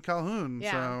and Calhoun,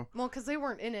 yeah. so Well, because they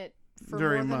weren't in it for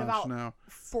very more than much about no.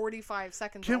 45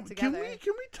 seconds Can altogether. we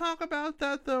talk about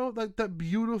that though? Like that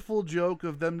beautiful joke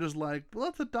of them just like,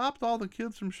 let's adopt all the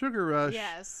kids from Sugar Rush.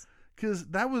 Yes, Because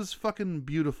that was fucking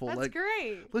beautiful. that's like,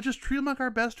 great. let's just treat them like our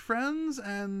best friends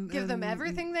and Give them and-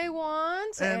 everything they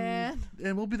want, and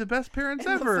we'll be the best parents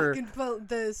and ever.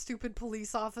 the stupid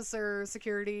police officer,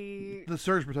 security. The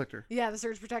surge protector. Yeah, the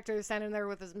surge protector is standing there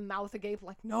with his mouth agape,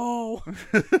 like, no,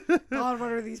 God,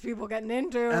 what are these people getting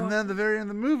into? And then at the very end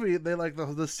of the movie, they like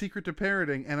the secret to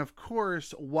parenting, and of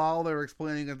course, while they're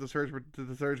explaining it to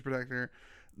the surge protector,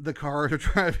 the cars are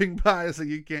driving by, so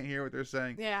you can't hear what they're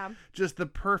saying. yeah, Just the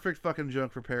perfect fucking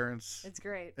joke for parents. it's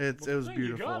great. It was You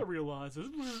beautiful. gotta realize this.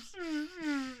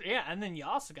 Yeah, and then you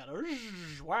also gotta.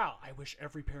 Wow, I wish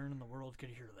every parent in the world could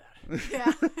hear that.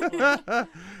 Yeah,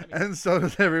 And so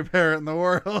does every parent in the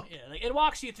world. Yeah, like it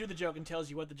walks you through the joke and tells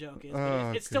you what the joke is, but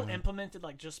Oh, it's still God. implemented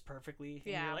like just perfectly.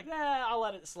 And Yeah. you're like, I'll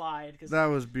let it slide because That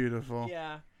was beautiful.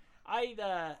 yeah,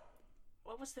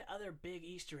 what was the other big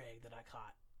Easter egg that I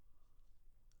caught?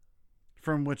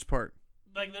 From which part?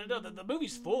 Like the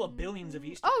movie's full of billions of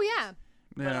Easter. oh eggs. yeah,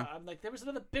 But Yeah. I'm like, there was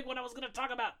another big one I was gonna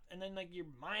talk about, and then like your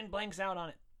mind blanks out on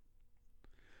it.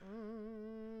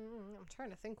 I'm trying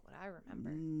to think what I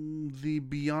remember. The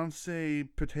Beyonce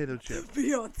potato chip.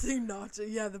 Beyonce nacho.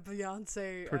 Yeah, the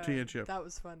Beyonce Tortilla chip. That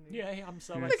was funny. Yeah, I'm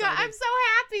so Yeah. Oh my excited. god, I'm so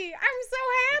happy. I'm so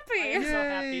happy. I'm so Yay,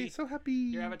 happy. so happy.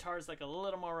 Your avatar is like a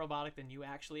little more robotic than you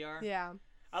actually are. Yeah.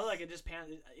 I like it. Just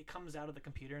it comes out of the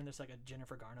computer, and there's like a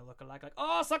Jennifer Garner lookalike, like,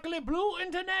 oh, suckly blue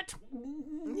internet.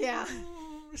 Yeah.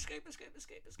 Escape, escape,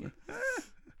 escape, escape.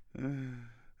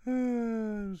 It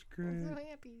was great. I'm so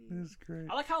happy. It was great.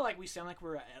 I like how like we sound like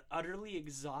we're utterly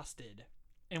exhausted,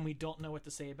 and we don't know what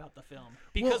to say about the film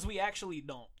because we actually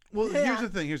don't. Well, Yeah. here's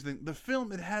the thing. The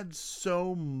film, it had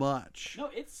so much. No,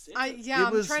 it's I'm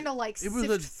trying to like it was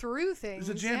sift a- through things.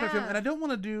 It's a jam-packed film, and I don't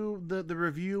want to do the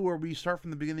review where we start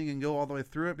from the beginning and go all the way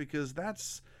through it because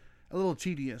that's a little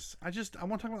tedious. I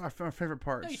want to talk about our favorite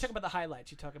parts. No, you talk about the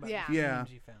highlights. You talk about Yeah. the Yeah.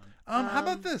 themes you found. How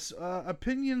about this?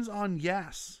 Opinions on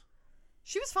Yas.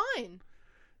 She was fine.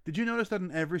 Did you notice that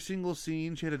in every single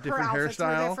scene she had a Her different outfits were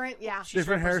hairstyle? different. Yeah. She's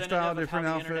Different representative hairstyle, of different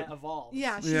how outfit. The internet evolves.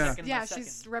 Yeah, she's Yeah. yeah, Second by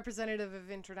she's second. representative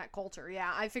of internet culture.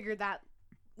 Yeah, I figured that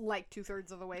like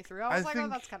 2/3 of the way through. I was I like, oh,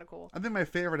 think- that's kind of cool. I think my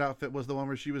favorite outfit was the one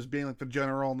where she was being like the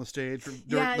general on the stage for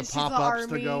Yeah, the she's the pop-ups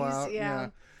to go armies, out. yeah.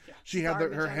 She She's had the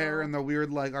army her hair general. in the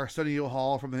weird like Arsenio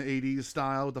Hall from the 80s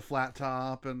style with the flat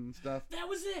top and stuff. That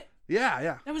was it.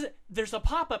 Yeah. That was it. There's a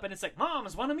pop up, and it's like,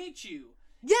 "Moms want to meet you."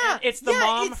 Yeah, And it's the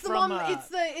mom it's the from, mom.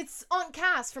 It's Aunt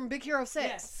Cass from Big Hero 6.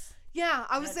 Yes. Yeah,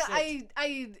 I was That's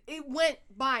it went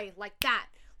by like that,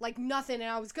 like nothing, and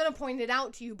I was gonna point it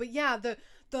out to you, but yeah, the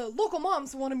local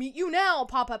moms want to meet you now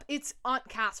pop up. It's Aunt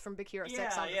Cass from Big Hero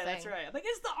 6 on the Yeah, thing. that's right. I'm like,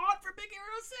 it's the aunt for Big Hero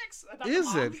 6. I thought the Is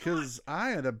mom it? was the aunt. Because I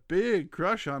had a big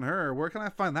crush on her. Where can I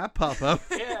find that pop up?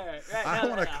 Yeah, right. I No,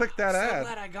 wanna no, click that I'm ad. so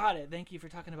glad I got it. Thank you for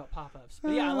talking about pop-ups.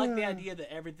 But yeah, I like the idea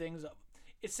that everything's...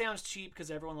 It sounds cheap because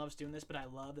everyone loves doing this, but I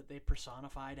love that they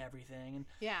personified everything. And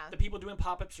Yeah. the people doing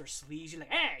pop-ups are sleazy. Like,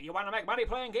 hey, you want to make money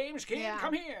playing games, kid? Yeah.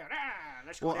 Come here.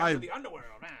 Let's go Well, down to the underworld.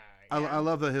 I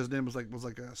love that his name was like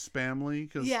a Spamly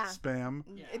because Yeah. spam.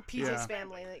 Yeah. PJ's Yeah.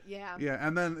 family, like, yeah. Yeah,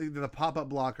 and then the pop-up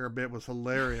blocker bit was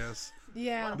hilarious.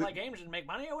 Yeah. Want to play games and make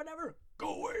money or whatever?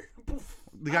 Go away. Poof.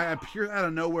 The guy appears out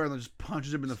of nowhere and then just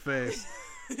punches him in the face.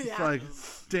 It's Yeah. like,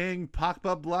 dang,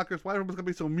 pop-up blockers. Why everyone's gonna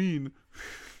be so mean?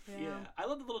 Yeah, I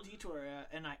love the little detour,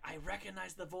 and I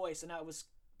recognized the voice, and I was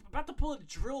about to pull a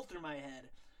drill through my head,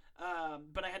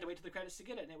 but I had to wait till the credits to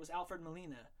get it, and it was Alfred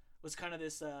Molina. Was kind of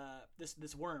this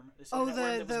worm. This Oh, internet worm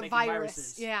that was the making virus.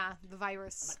 viruses. Yeah, the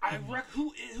virus. I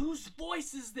whose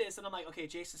voice is this? And I'm like, okay,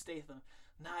 Jason Statham.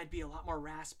 Nah, I'd be a lot more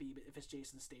raspy if it's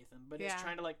Jason Statham, but Yeah. it's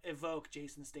trying to like evoke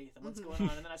Jason Statham. What's going on?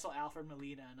 And then I saw Alfred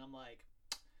Molina, and I'm like,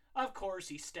 of course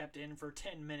he stepped in for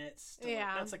 10 minutes.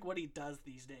 Yeah. That's like what he does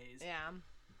these days. Yeah.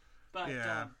 But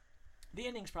Yeah. the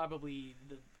ending's probably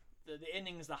the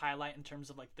ending is the highlight in terms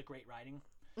of like the great writing,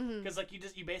 because like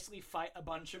you basically fight a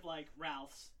bunch of like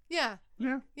Ralphs. Yeah.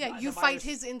 Yeah. Yeah, The you virus- fight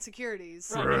his insecurities.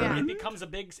 Right. Yeah. It becomes a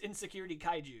big insecurity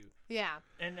kaiju. Yeah.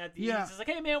 And at the Yeah. end, he's just like,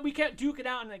 hey, man, we can't duke it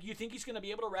out. And like, you think he's going to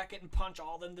be able to wreck it and punch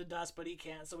all them to dust, but he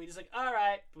can't. So we just like, all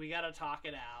right, we got to talk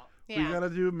it out. We Yeah. gotta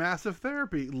do massive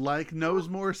therapy, like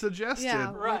Knowsmore suggested.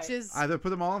 Yeah, Right. which is Either put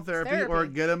them all in therapy, or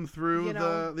Therapy. get them through You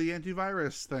know. the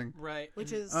antivirus thing. Right.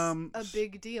 which And is Um, a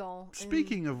big deal. And-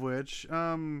 Speaking of which,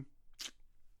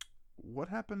 what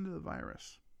happened to the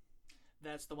virus?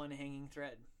 that's the one hanging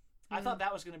thread. I thought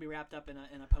that was going to be wrapped up in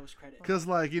a post-credit. Because,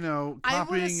 like, you know, I would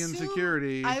copying assume-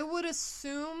 insecurity. I would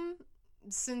assume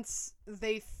since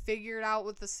they figured out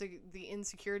what the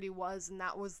insecurity was, and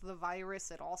that was the virus,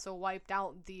 it also wiped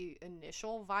out the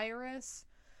initial virus.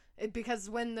 Because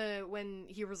when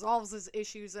he resolves his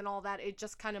issues and all that, it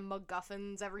just kind of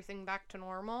MacGuffins everything back to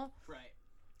normal. Right.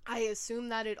 I assume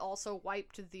that it also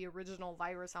wiped the original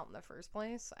virus out in the first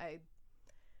place. I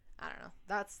don't know.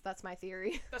 That's my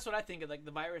theory. That's what I think of. Like, the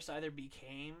virus either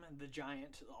became the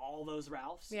giant, all those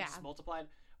Ralphs, Yeah. just multiplied,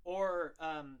 or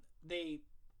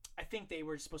I think they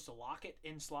were supposed to lock it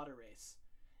in Slaughter Race,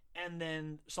 and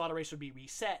then Slaughter Race would be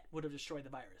reset, would have destroyed the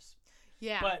virus.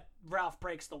 Yeah. But Ralph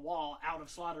breaks the wall out of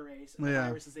Slaughter Race, and the Yeah.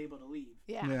 virus is able to leave.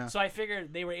 yeah. yeah. So I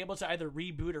figured they were able to either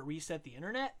reboot or reset the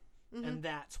internet, and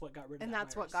that's what got rid of And that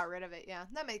that's what virus. got rid of it. Yeah.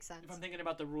 That makes sense. If I'm thinking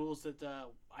about the rules that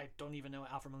I don't even know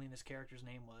what Alfred Molina's character's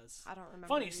name was. I don't remember.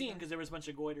 Funny it scene either. because there was a bunch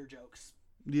of goiter jokes.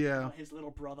 Yeah. About his little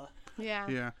brother. Yeah.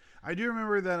 Yeah. I do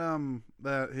remember that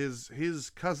that his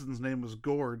cousin's name was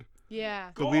Gord. Yeah.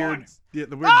 The Gord! weird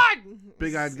the weird God!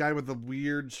 big-eyed guy with the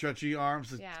weird stretchy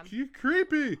arms. Yeah. You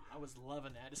creepy. I was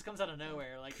loving that. It just comes out of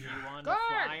nowhere. Like, you want a Gord!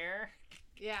 flyer?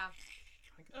 Yeah.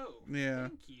 Like, oh, Yeah.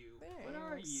 thank you. What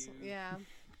are Thanks. you? Yeah.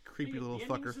 creepy little the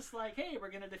fucker. ending's just like, hey,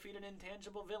 we're gonna defeat an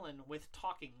intangible villain with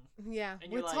talking. Yeah,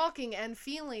 And you're with like- talking and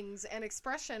feelings and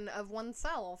expression of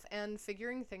oneself and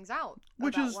figuring things out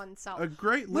Which about is oneself. a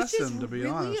great Which is lesson, to be really,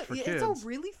 honest, for it's kids. a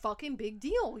really fucking big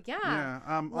deal. Yeah.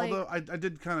 Yeah. Like- Although I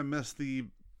did kind of miss the,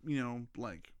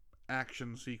 like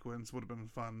action sequence would have been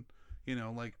fun.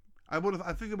 Like I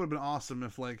think it would have been awesome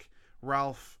if like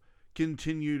Ralph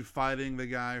continued fighting the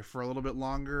guy for a little bit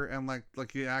longer and like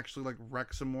he actually like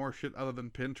wrecked some more shit other than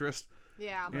Pinterest.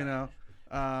 Yeah.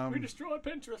 We destroyed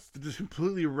Pinterest. Just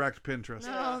completely wrecked Pinterest.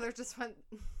 No, Yeah. they just went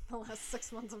the last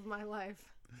 6 months of my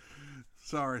life.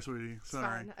 Sorry, sweetie. It's Sorry.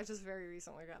 fine. I just very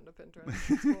recently got into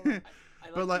Pinterest. It's cool.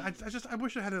 But like I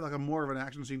wish it had like a more of an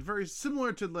action scene, very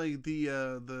similar to like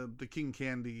the King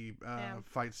Candy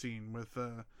fight scene with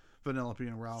Vanellope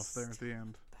and Ralph there at the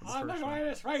end. of the I'm the first one.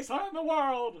 greatest racer in the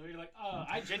world. And you're like,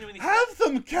 I genuinely Have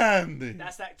some candy.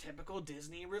 that's that typical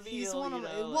Disney reveal. He's one of know,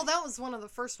 well, like- that was one of the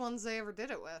first ones they ever did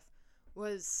it with,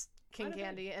 was King Might have been.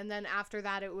 Candy, and then after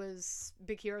that it was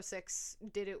Big Hero 6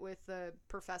 did it with the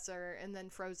Professor, and then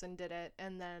Frozen did it,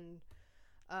 and then,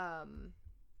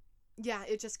 yeah,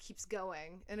 it just keeps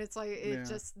going, and it's like Yeah.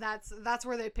 that's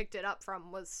where they picked it up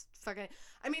from, was fucking.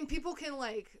 I mean, people can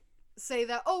like say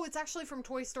that, oh, it's actually from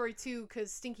Toy Story 2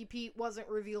 because Stinky Pete wasn't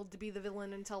revealed to be the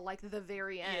villain until like the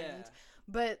very end. Yeah.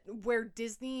 But where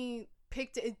Disney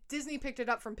picked it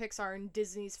up from Pixar, and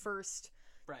Disney's first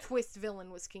Right. twist villain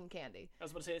was King Candy. I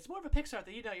was about to say it's more of a Pixar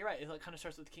thing. You're right. It like, kind of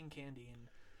starts with King Candy and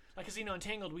like, cause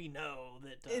Entangled, we know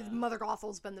that Mother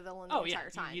Gothel's been the villain the oh yeah, entire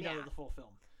time. you know yeah. the full film.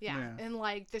 Yeah. Yeah. And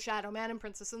like the Shadow Man and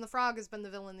Princess and the Frog has been the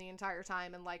villain the entire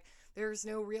time, and like there's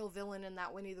no real villain in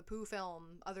that Winnie the Pooh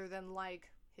film other than like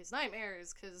his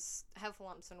nightmares because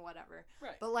heffalumps and whatever.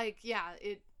 Right. But like, yeah,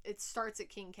 it starts at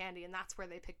King Candy, and that's where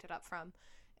they picked it up from,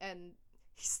 and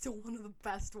he's still one of the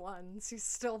best ones. He's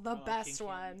still the like best King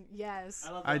one. Candy. Yes.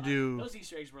 love I do. Those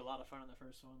Easter eggs were a lot of fun in the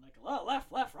first one. Like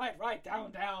left, right,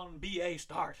 down, BA,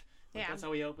 start. Like, Yeah. That's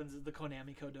how he opens the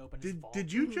Konami code to open his vault.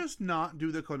 Did you just not do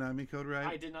the Konami code right?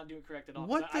 I did not do it correct at all.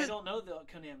 What 'Cause I the- don't know the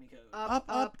Konami code.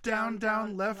 Up,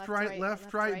 down, left,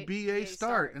 right, BA,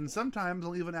 start. And sometimes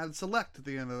I'll even add select at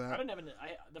the end of I that. didn't have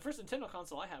the first Nintendo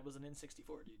console I had was an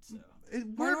N64, dude. So It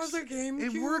Mine works. was a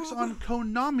GameCube. It works on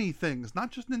Konami things, not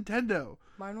just Nintendo.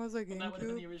 Mine was a well, that would have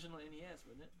been the GameCube. original NES,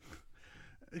 wouldn't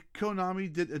it?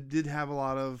 Konami did have a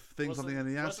lot of things on the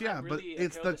NES, Wasn't yeah, that but really a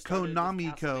it's code the that started with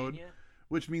Konami code, Castlevania?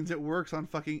 which means it works on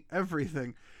fucking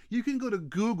everything. You can go to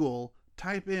Google,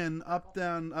 type in up,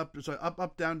 down,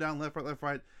 left,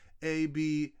 right, A,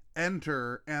 B,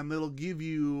 enter, and it'll give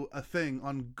you a thing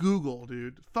on Google,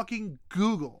 dude. Fucking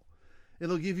Google.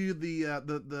 It'll give you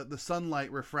the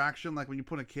sunlight refraction, like when you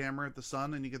put a camera at the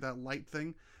sun and you get that light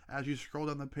thing. As you scroll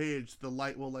down the page, the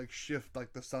light will like shift,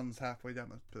 like the sun's halfway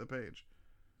down the page.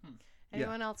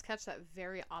 Anyone else catch that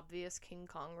very obvious King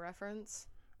Kong reference?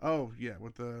 Oh yeah,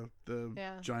 with the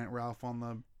Yeah. giant Ralph on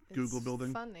the Google It's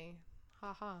building. Funny.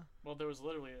 Haha. Well, there was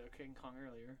literally a King Kong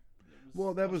earlier.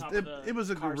 Well, that on was top of the it was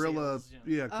a car gorilla, sales,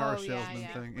 you know. car Oh, yeah, salesman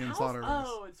yeah. thing in How's- Slaughter Race.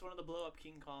 Oh, it's one of the blow up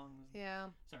King Kongs. Yeah.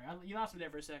 Sorry, you lost me there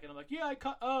for a second. I'm like, yeah,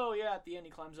 oh yeah. At the end,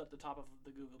 he climbs up the top of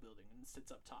the Google building and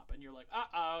sits up top, and you're like,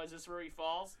 is this where he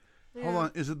falls? Hold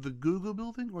on, is it the Google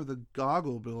building or the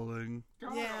Goggle building?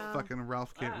 Yeah. Fucking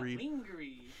Ralph can't read.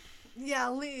 Lingerie. Yeah,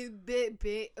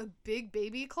 big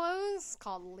baby clothes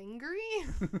called Lingerie.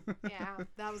 Yeah,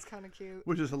 that was kind of cute.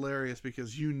 Which is hilarious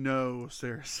because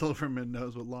Sarah Silverman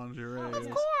knows what lingerie Of is.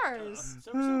 course.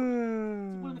 So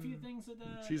one of the few things that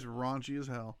She's raunchy as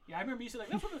hell. yeah, I remember you said like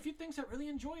that's one of the few things I really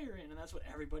enjoy her in, and that's what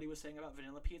everybody was saying about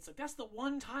Vanellope. It's like that's the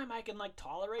one time I can like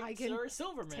tolerate I can Sarah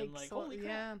Silverman. Like holy crap.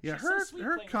 yeah. Yeah, She's so her sweet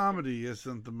her playing that comedy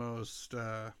isn't the most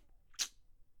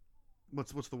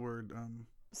what's the word?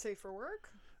 Safe for work.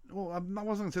 Well, I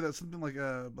wasn't gonna say that. Something like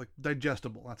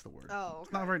digestible. That's the word. Oh,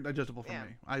 It's not okay. very digestible for Yeah.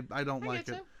 me. I don't I like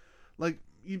get it. you. Like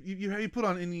you put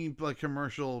on any like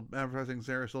commercial advertising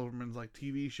Sarah Silverman's like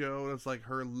TV show. It's like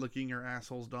her licking her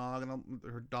asshole's dog and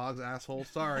her dog's asshole.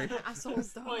 Sorry.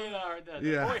 Assholes dog. Well, you know, the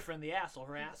Yeah. boyfriend, the asshole,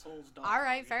 her asshole's dog. All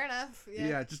right, fair enough. Yeah.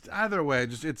 Yeah, just either way,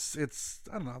 just it's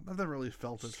I don't know. I've never really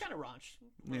felt She's it. kind of raunchy.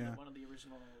 Yeah. One of the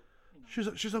original. You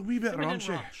know, She's a wee bit feminine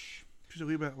raunchy. raunch. She's a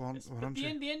wee bit But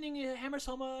raunchy. the ending hammers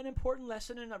home an important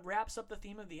lesson and wraps up the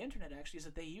theme of the internet. Actually, is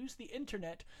that they use the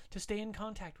internet to stay in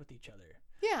contact with each other.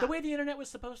 Yeah. The way the internet was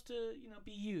supposed to,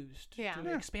 be used Yeah. to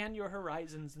Yeah. expand your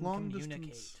horizons and Long communicate.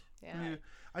 distance. Yeah. Yeah.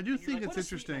 I do And you're think like, it's what a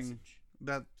sweet interesting message.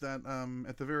 that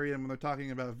at the very end when they're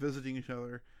talking about visiting each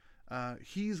other,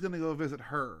 he's gonna go visit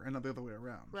her and not the other way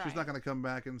around. She's Right. not gonna come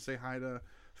back and say hi to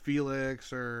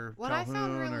Felix or What I found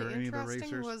Calhoun or really any of the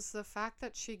interesting racers. was the fact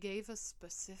that she gave a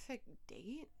specific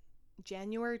date.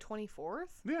 January 24th?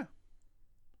 Yeah.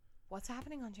 What's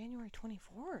happening on January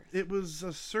 24th? It was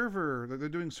a server. They're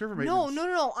doing server No, maintenance.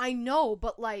 no. I know,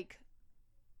 but like,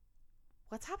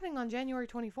 what's happening on January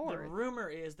 24th? The rumor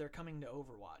is they're coming to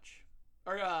Overwatch.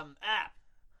 Or,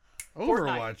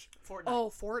 Overwatch. Fortnite. Oh,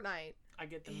 Fortnite. I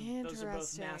get them. Those are both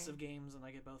Interesting. massive games, and I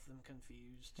get both of them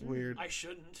confused. Weird. I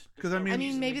shouldn't. 'Cause, There's I no mean- I mean,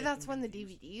 reason to maybe get that's them when the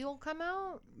confused. DVD will come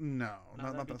out. No,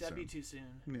 not that'd that be soon. too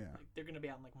soon. Yeah. Like, they're gonna be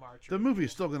out in like March. or The movie's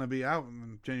April. still going to be out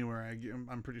in January.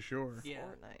 I'm pretty sure. Yeah.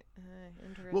 Fortnite.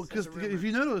 Interesting. Well, because That's a rumor. if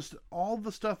you noticed, all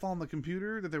the stuff on the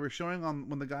computer that they were showing on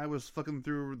when the guy was flicking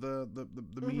through the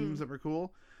memes that were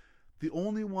cool, the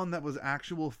only one that was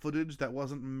actual footage that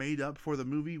wasn't made up for the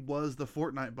movie was the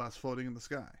Fortnite bus floating in the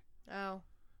sky. Oh.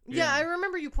 Yeah. Yeah, I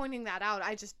remember you pointing that out.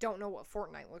 I just don't know what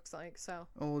Fortnite looks like, so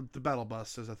Oh, the battle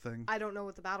bus is a thing. I don't know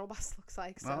what the battle bus looks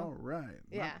like. So All right.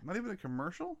 Yeah. Not even a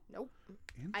commercial? nope,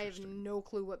 I have Interesting. no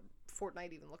clue what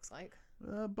Fortnite even looks like.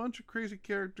 A bunch of crazy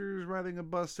characters riding a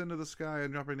bus into the sky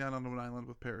and dropping down onto an island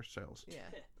with parasails. Yeah,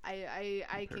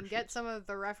 I can get Parachutes. some of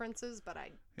the references, but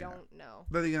I Yeah. don't know.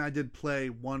 Then again, I did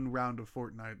play one round of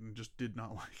Fortnite and just did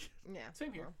not like it. Yeah,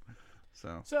 Same here. well,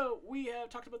 So So we have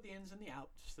talked about the ins and the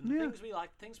outs, and the Yeah. things we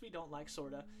like, things we don't like,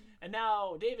 sorta. And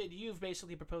now, David, you've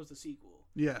basically proposed a sequel.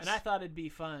 yes, And I thought it'd be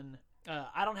fun.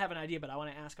 I don't have an idea, but I want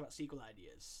to ask about sequel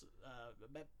ideas.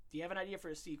 Do you have an idea for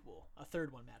a sequel? A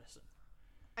third one, Madison?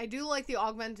 I do like the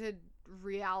augmented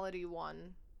reality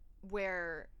one,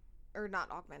 where, or not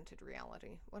augmented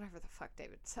reality, whatever the fuck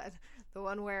David said. The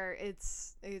one where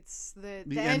it's the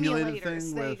emulated emulators.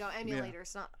 thing There you with- go, yeah.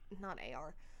 emulators, not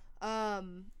AR.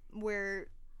 Where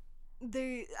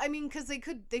they, I mean, because they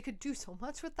could do so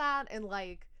much with that, and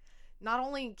like, not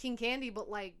only King Candy, but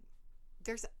like,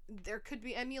 there could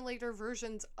be emulator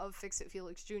versions of Fix It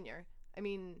Felix Jr. I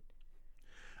mean,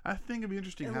 I think it'd be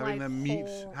interesting And, having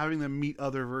like, them meet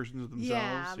other versions of themselves.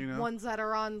 yeah, You know, ones that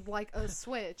are on like a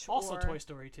Switch. Also, or, Toy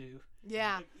Story 2.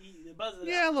 Yeah. Like, buzz it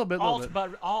yeah, a up. little bit.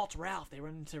 But Alt Ralph, they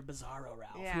run into Bizarro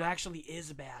Ralph, who Yeah. actually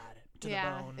is bad to the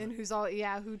bone. and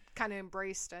who kind of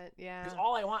embraced it. Yeah. Because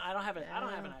all I want, I don't have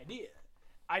an idea.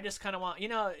 I just kind of want,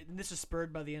 and this is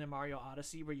spurred by the end of Mario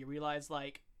Odyssey, where you realize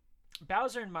like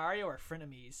Bowser and Mario are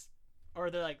frenemies,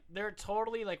 or they're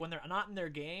totally like when they're not in their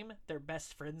game, they're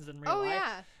best friends in real Oh life.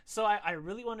 yeah, So I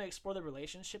really want to explore the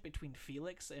relationship between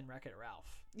Felix and Wreck-It Ralph.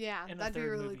 yeah, In the that'd be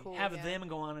third really movie. cool. Have yeah. them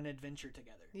go on an adventure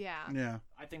together. Yeah. Yeah,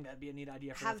 I think that'd be a neat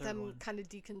idea for Have the third them one. kind of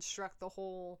deconstruct the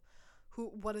whole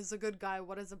what is a good guy,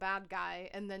 what is a bad guy,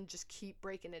 and then just keep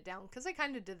breaking it down, because they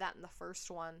kind of did that in the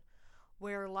first one,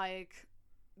 where like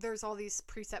there's all these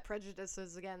preset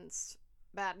prejudices against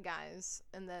bad guys,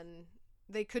 and then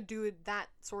they could do that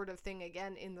sort of thing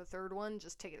again in the third one,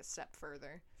 just take it a step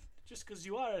further. Just because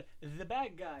you are the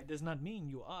bad guy does not mean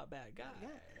you are a bad guy.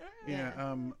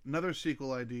 yeah. Another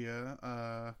sequel idea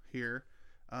here.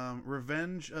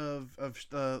 Revenge of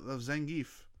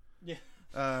Zangief. Yeah.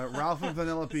 Ralph and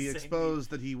Vanellope Zangief. exposed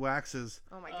that he waxes,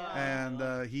 Oh my god.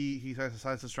 and he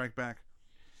decides to strike back.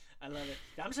 I love it.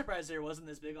 I'm surprised there wasn't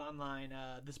this big online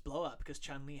this blow up because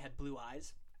Chun-Li had blue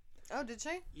eyes. Oh, did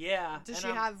she? Yeah. Does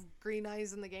and she have green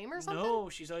eyes in the game or something? No,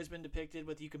 she's always been depicted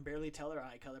with, you can barely tell her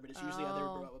eye color, but it's usually either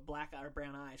Oh. black or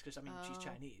brown eyes because she's Oh.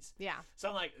 Chinese. Yeah. So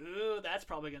I'm like, ooh, that's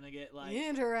probably gonna get like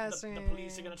Interesting. the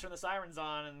police are gonna turn the sirens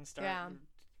on and start Yeah.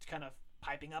 kind of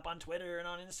piping up on Twitter and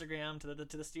on Instagram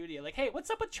to the studio, like, hey, what's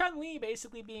up with Chun-Li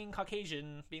basically being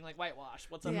Caucasian, being like whitewashed?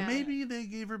 What's up? Yeah. with Maybe they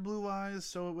gave her blue eyes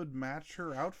so it would match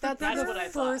her outfit. That's That's the what I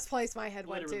first thought. place my head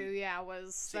went to. Literally. Yeah,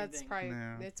 was Same that's thing. probably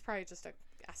Yeah. it's probably just a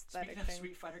aesthetic Speaking of thing.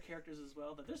 Street Fighter characters as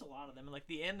well, but there's a lot of them. And like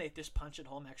the end, they just punch it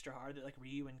home extra hard that like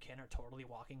Ryu and Ken are totally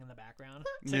walking in the background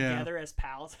Yeah. together as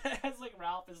pals. As like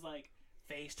Ralph is like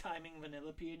FaceTiming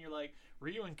Vanellope, and you're like,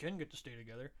 Ryu and Ken get to stay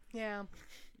together. Yeah.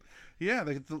 Yeah,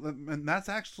 and that's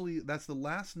the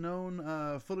last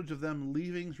known footage of them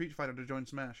leaving Street Fighter to join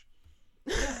Smash.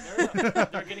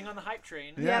 They're getting on the hype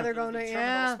train. Yeah, they're going to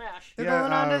Terminal Smash. They're Yeah,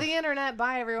 going onto the internet.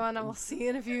 Bye everyone. I will see you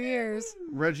in a few years.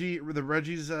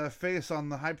 Reggie's face on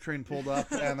the hype train pulled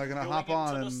up, and they're gonna hop on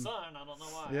into the and sun. I don't know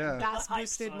why. Yeah. Bass The hype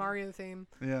boosted sun. Mario theme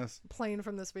yes, playing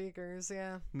from the speakers.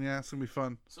 Yeah. it's gonna be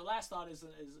fun. So last thought is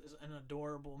an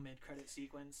adorable mid-credit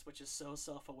sequence, which is so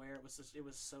self-aware. It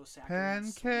was so saccharine.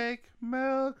 Pancake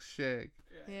milkshake.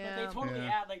 Yeah. But they totally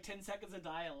Yeah. add like 10 seconds of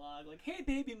dialogue. Like, hey,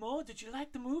 baby Mo, did you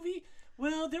like the movie?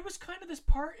 Well, there was kind of this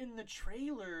part in the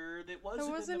trailer that wasn't,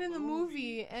 It wasn't in the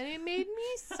movie, and it made me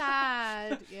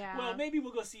sad. Yeah. Well, maybe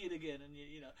we'll go see it again, and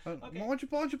you know. Okay. Why don't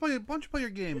you play your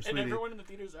game, And sweetie? everyone in the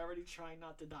theater is already trying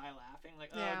not to die laughing. Like,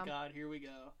 Yeah. oh god, here we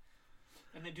go.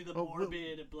 And then do the Oh,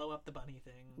 morbid blow up the bunny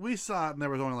thing. We saw it, and there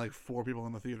was only like 4 people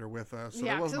in the theater with us, so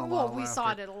yeah, there wasn't a lot of we laughter.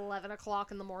 saw it at 11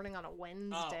 o'clock in the morning on a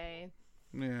Wednesday.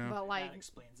 Yeah. But like, That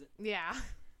explains it. yeah.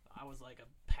 I was like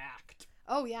a packed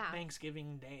Oh yeah.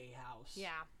 Thanksgiving Day house. Yeah.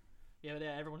 Yeah, but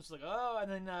everyone's just like, oh,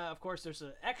 and then of course there's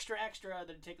an extra.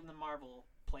 They're taking the Marvel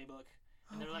playbook,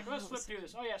 and they're like, let's flip through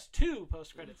this. Oh yes, 2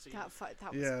 post-credit scenes.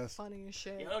 That was Yes. funny as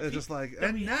shit. Yeah, It's just like, the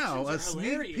and now reactions a are sneak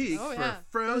hilarious. peek Oh, for yeah.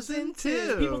 Frozen Frozen 2.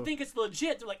 2. People think it's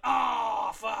legit. They're like,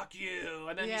 oh, fuck you.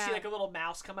 And then you Yeah. see like a little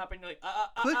mouse come up, and you're like,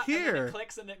 Click and then here. it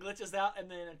clicks, and it glitches out, and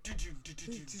then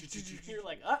you're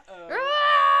like, uh-oh.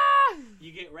 Ah!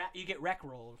 You get wreck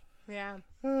rolled. Yeah.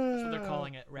 That's what they're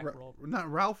calling it, wreck rolled.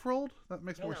 Not Ralph rolled? That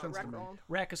makes No, more no, sense to me. Rolled.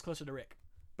 Wreck is closer to Rick.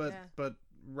 But Yeah. but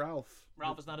Ralph.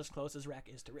 Ralph is not as close as Wreck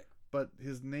is to Rick. But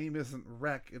his name isn't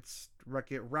Wreck, it's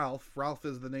Wreck-It Ralph. Ralph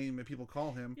is the name that people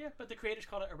call him. Yeah, but the creators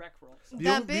called it a wreck roll. So. The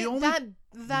That on- bit, the only-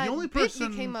 that only bit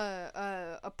person- became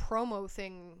a promo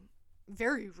thing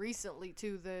very recently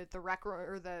too. The rec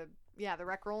or the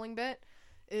rec rolling bit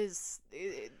is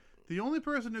The only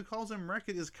person who calls him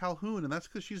Wreck-It is Calhoun, and that's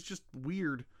because she's just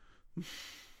weird.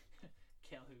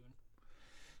 Calhoun.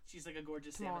 She's like a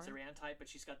gorgeous Tomorrow. Samus Aran type, but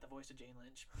she's got the voice of Jane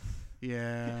Lynch.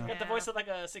 Yeah. Got the Yeah. voice of like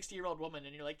a 60-year-old woman,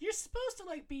 and you're like, you're supposed to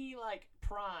like be like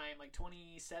prime, like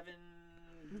 27,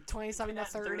 27 to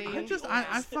 30.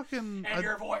 I fucking and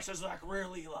your voice is like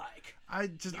really like. I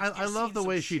You've love seen the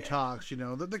way some she shit. talks, you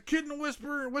know, the kitten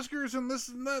whiskers and this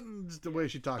and that, and just the way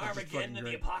she talks is just Armageddon fucking and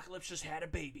the great. apocalypse just had a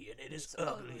baby, and it is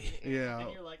ugly. Yeah.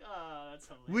 And you're like, oh, that's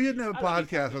hilarious. We didn't have a I love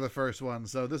these podcast movies. for the first one,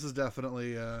 so this is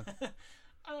definitely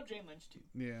I love Jane Lynch too.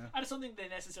 yeah. I just don't think they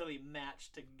necessarily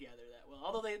match together that well.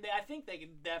 Although I think they can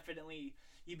definitely.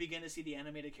 You begin to see the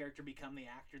animated character become the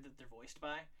actor that they're voiced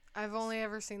by. I've only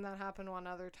ever seen that happen one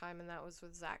other time, and that was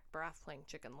with Zach Braff playing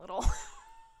Chicken Little.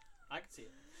 I can see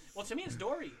it. Well, to me, it's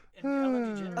Dory and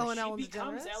Ellen DeGeneres. Oh, and she Ellen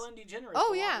becomes DeGeneres? Ellen DeGeneres.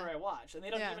 Oh, the yeah. longer I watch, and they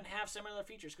don't Yeah. even have similar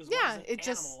features because yeah, one's an it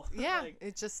just animal. Like,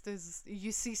 it just is.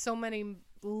 You see so many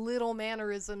little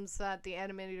mannerisms that the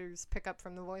animators pick up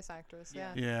from the voice actress.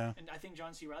 Yeah. Yeah. and I think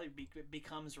John C. Reilly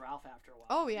becomes Ralph after a while.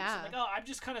 Oh, It's yeah. like, oh, I've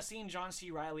just kind of seen John C.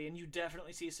 Reilly, and you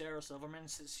definitely see Sarah Silverman.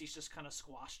 Since she's just kind of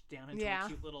squashed down into Yeah. a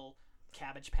cute little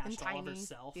cabbage patch And all of tiny.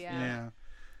 herself. Yeah. Yeah.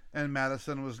 And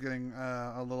Madison was getting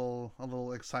a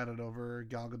little excited over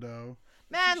Gal Gadot.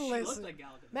 Man, She looked listen. like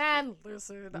Gal Gadot. Man,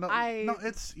 listen. No,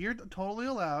 it's you're totally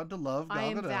allowed to love Gal I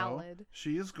am Gadot. valid.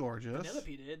 She is gorgeous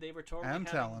Penelope did. They were totally and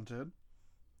having- talented.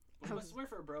 What's the word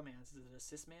for a bromance? Is it a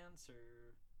cismance or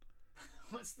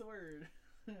what's the word?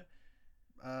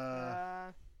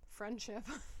 Friendship.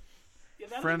 Yeah, I don't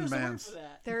think Friend there's a word mans. for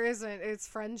that. There isn't. It's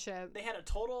friendship. They had a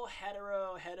total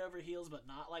hetero, head over heels, but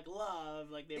not like love.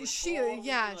 Like they were She totally,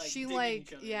 yeah like, she digging like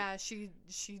each other. yeah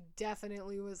she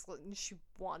definitely was. She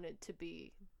wanted to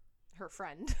be her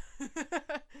friend.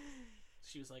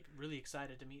 She was like really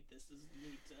excited to meet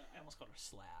I almost called her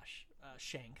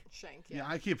Shank. Shank. Yeah, Yeah.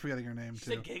 I keep forgetting her name She's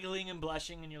too. like giggling and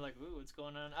blushing, and you're like, ooh, what's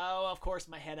going on? Oh, of course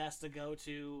my head has to go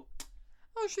to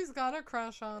Oh, she's got a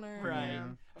crush on her. right. Yeah.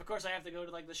 Of course I have to go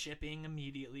to like the shipping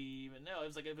immediately. But no,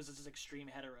 it was just extreme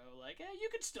hetero. Like, you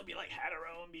could still be like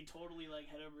hetero and be totally like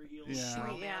head over heels Yeah.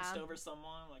 romanced Yeah. over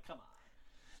someone. Like, come on.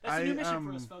 That's a new mission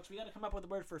for us, folks. We got to come up with a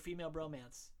word for female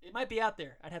bromance. It might be out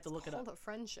there. I'd have to look it up. Called a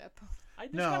friendship.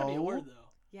 There's gotta be a No. word though.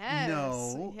 Yes.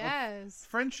 No. Yes.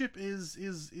 Friendship is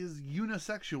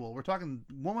unisexual. We're talking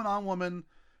woman on woman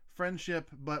friendship,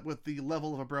 but with the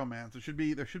level of a bromance.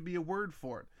 There should be a word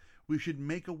for it. We should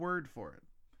make a word for it.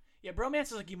 Yeah, bromance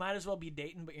is like you might as well be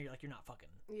dating, but you're not fucking.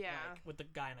 Yeah. Like, with the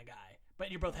guy and a guy, but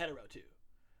you're both hetero too.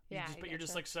 Yeah, I But you're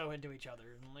just getcha. like so into each other,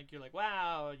 and like you're like,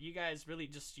 wow, you guys really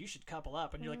you should couple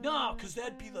up, and you're like, no, because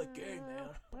that'd be like gay, man.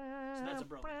 So that's a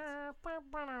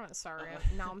bromance. Sorry.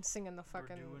 Now I'm singing the We're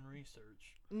fucking. doing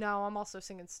research. No, I'm also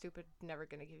singing stupid. Never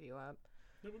gonna give you up.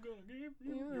 Never gonna give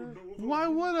you. Why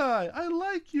would I? I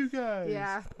like you guys.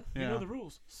 Yeah. You Yeah. know the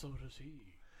rules. So does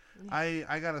he.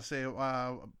 I gotta say,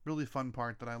 a really fun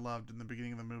part that I loved in the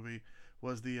beginning of the movie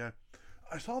was the.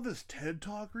 I saw this TED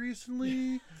talk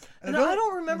recently, And I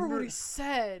don't remember what he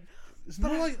said. It's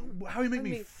more like how he made I me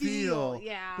mean, feel.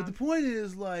 yeah. But the point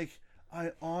is, like,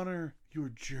 I honor your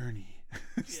journey.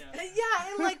 Yeah. Yeah,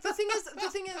 and like the thing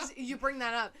is, you bring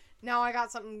that up. Now I have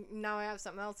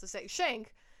something else to say.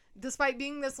 Shank, despite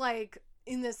being this like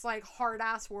in this like hard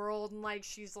ass world, and like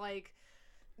she's like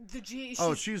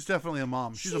she's definitely a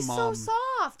mom. She's a so mom.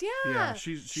 soft. Yeah. Yeah,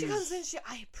 She comes in.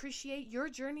 I appreciate your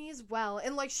journey as well,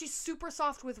 and like she's super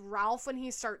soft with Ralph when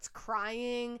he starts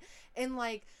crying, and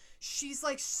like. She's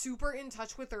like super in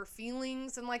touch with her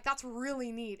feelings, and like that's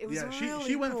really neat. It was Yeah, really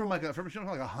she went cool. from like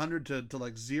 100 to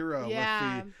like 0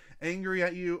 Yeah. with angry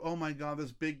at you. Oh my god,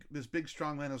 this big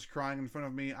strong man is crying in front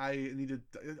of me. I need to.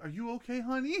 Are you okay,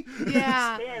 honey?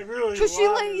 Yeah. really Because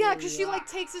she like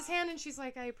takes his hand and she's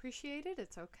like, I appreciate it.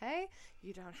 It's okay.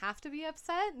 You don't have to be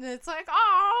upset. And it's like,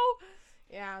 oh.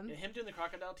 Yeah. Yeah, him doing the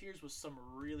crocodile tears was some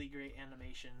really great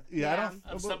animation. Yeah, I don't.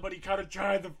 Of somebody kind of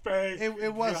trying the face.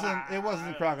 It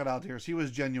wasn't crocodile tears. He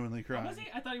was genuinely crying. Oh, was he?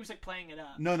 I thought he was like playing it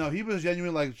up. No, he was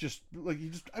genuinely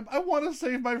I want to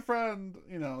save my friend.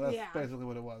 You know, that's Yeah. basically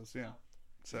what it was. Yeah. Oh.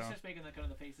 So. It's just making that kind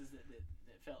of the faces that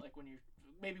felt like when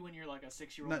you're like a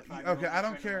 6-year-old. No, or 5-year-old. okay,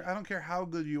 I don't care how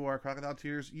good you are, crocodile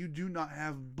tears. You do not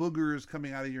have boogers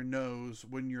coming out of your nose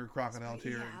when you're crocodile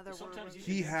tearing. Yeah, there Sometimes were. you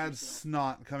He can had yourself.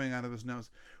 snot coming out of his nose,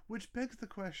 which begs the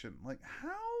question: like, how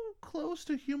close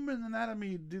to human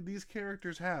anatomy do these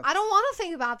characters have? I don't want to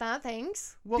think about that,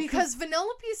 thanks. Well, because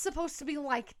Vanellope's supposed to be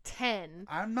like 10.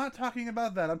 I'm not talking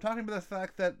about that. I'm talking about the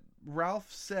fact that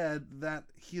Ralph said that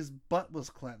his butt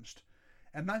was clenched,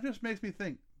 and that just makes me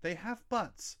think they have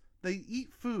butts. They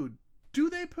eat food.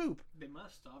 Do they poop? They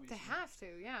must, obviously. They have to,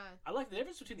 yeah. I like the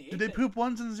difference between the 8-bit. Do they poop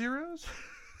ones and zeros?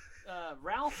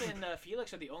 Ralph and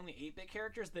Felix are the only 8-bit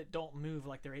characters that don't move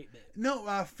like they're 8-bit. No,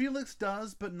 Felix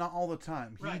does, but not all the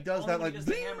time. He Right. does Only that when like he does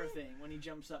the hammer thing when he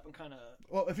jumps up and kind of.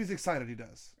 Well, if he's excited, he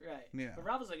does. Right. Yeah. But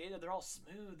Ralph is like, either they're all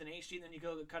smooth and HD, and then you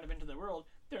go kind of into the world.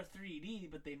 They're 3D,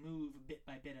 but they move bit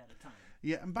by bit at a time.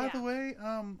 Yeah, and by the Yeah. way,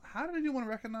 how did anyone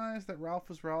recognize that Ralph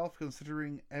was Ralph,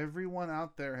 considering everyone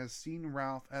out there has seen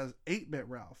Ralph as 8-bit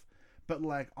Ralph? But,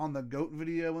 like, on the GOAT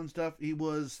video and stuff, he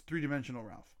was 3-dimensional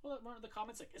Ralph. Well, one of the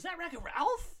comments like, "Is that Wreck-It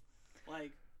Ralph?"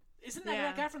 Like, isn't that Yeah.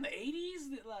 that guy from the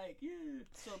 '80s? That like, yeah.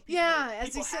 So people, Yeah, as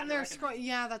people he's sitting had to there recognize him.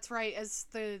 Yeah, that's right. As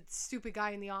the stupid guy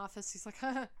in the office, he's like,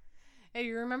 hey,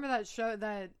 you remember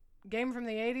that game from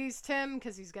the 80s, Tim?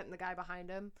 Because he's getting the guy behind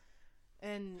him.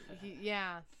 And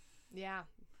yeah. They're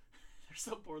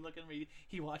so bored looking.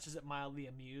 He watches it mildly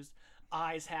amused,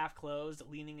 eyes half closed,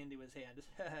 leaning into his hand.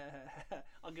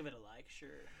 I'll give it a like, sure.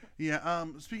 Yeah,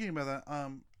 speaking about that,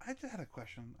 I just had a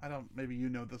question. Maybe you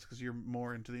know this because you're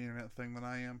more into the internet thing than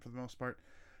I am for the most part.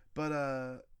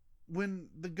 But when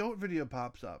the GOAT video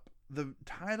pops up, the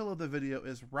title of the video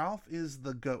is Ralph is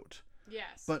the GOAT.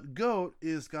 Yes. But GOAT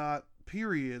is got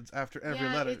periods after every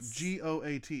Yeah, letter. it's-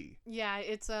 GOAT. Yeah,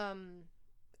 it's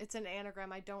an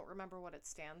anagram. I don't remember what it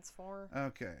stands for,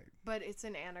 Okay. but it's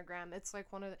an anagram. It's like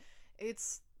one of the,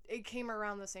 it came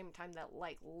around the same time that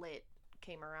like lit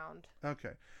came around.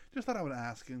 Okay. Just thought I would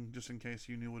ask, and just in case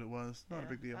you knew what it was. Not a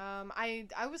big deal. I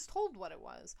was told what it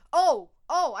was. Oh,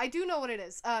 I do know what it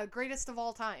is. Greatest of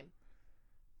all time.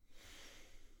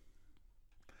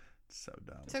 So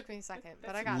dumb. Took me a second,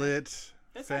 but I That's got it. Lit.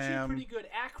 That's fam. actually a pretty good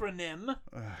acronym.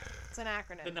 Ugh. It's an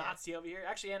acronym. The yeah. Nazi over here.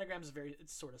 Actually, anagrams is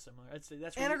it's sort of similar. That's where you-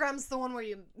 Anagram's the one where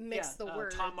you mix the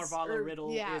words. Tom Marvolo riddle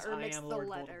is or I mix am the Lord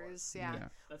letters. Voldemort. Yeah. Yeah.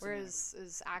 That's Whereas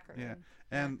is acronym. Yeah.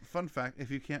 And fun fact,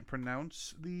 if you can't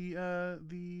pronounce the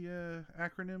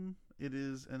acronym, it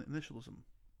is an initialism.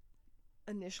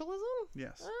 Initialism?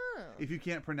 Yes. Oh. If you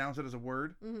can't pronounce it as a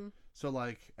word, Mm-hmm. so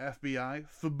like FBI,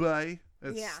 FBI,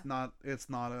 it's Yeah. not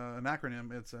an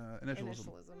acronym, it's an initialism.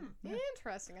 Initialism.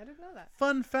 Interesting. I didn't know that.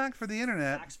 Fun fact for the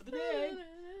internet. Facts for the day.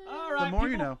 All right, The more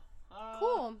you people. know.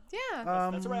 Cool. Yeah.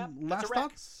 That's a wrap. That's Last a wrap.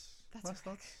 thoughts? That's a Last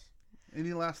wrap. thoughts?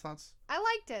 Any last thoughts? I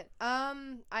liked it.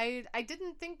 I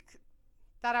didn't think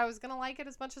that I was gonna like it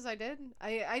as much as I did.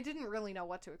 I didn't really know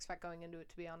what to expect going into it,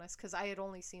 to be honest, because I had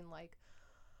only seen like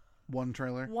One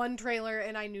trailer. one trailer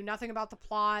and I knew nothing about the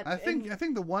plot. I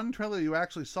think the one trailer you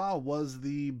actually saw was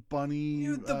the bunny.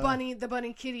 the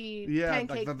bunny kitty yeah, like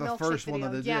pancake the milkshake first video.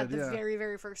 one that they yeah, did, the yeah. very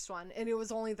very first one, and it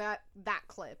was only that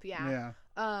clip. Yeah.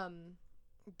 Yeah.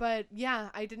 But yeah,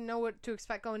 I didn't know what to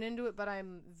expect going into it, but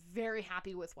I'm very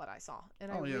happy with what I saw,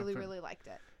 and I Oh, yeah, really fair. really liked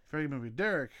it. Very good movie.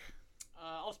 Derek.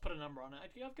 I'll just put a number on it.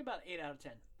 I'll give about 8 out of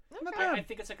 10. Not Okay. bad. I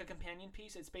think it's like a companion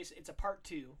piece. It's a part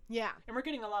 2, Yeah. and we're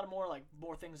getting a lot of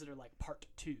more things that are like part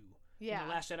 2. Yeah. You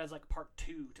know, Last Jedi's like part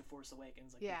 2 to Force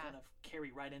Awakens. Like Yeah. they kind of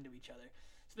carry right into each other.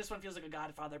 So this one feels like a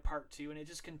Godfather part 2, and it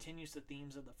just continues the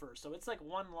themes of the first. So it's like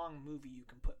one long movie you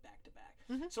can put back to back.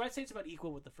 Mhm. So I'd say it's about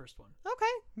equal with the first one.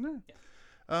 Okay. Yeah.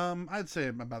 I'd say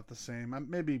about the same. I'd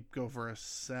maybe go for a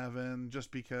 7,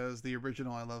 just because the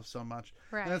original I love so much.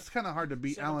 Right. And it's kind of hard to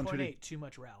beat Alan Tudyk. 7.8, too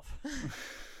much Ralph.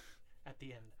 At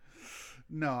the end.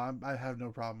 No, I have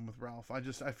no problem with Ralph. I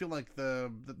feel like the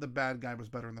bad guy was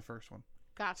better in the first one.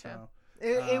 Gotcha. So,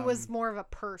 It was more of a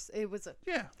it was a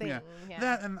yeah, thing. yeah. Yeah.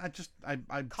 That, and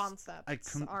I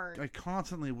Concepts aren't. I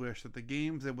constantly wish that the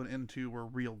games they went into were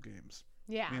real games.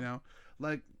 Yeah. You know,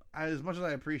 like as much as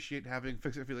I appreciate having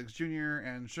Fix It Felix Jr.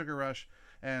 and Sugar Rush,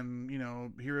 and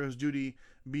Heroes Duty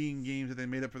being games that they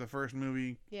made up for the first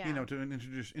movie, Yeah. to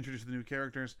introduce the new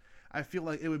characters. I feel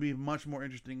like it would be much more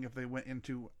interesting if they went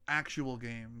into actual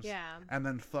games, Yeah. and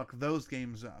then fuck those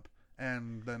games up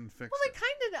and then fix Well, it. they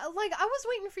kind of like I was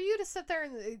waiting for you to sit there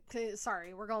and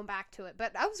sorry, we're going back to it,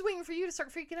 but I was waiting for you to start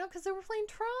freaking out because they were playing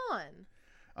Tron.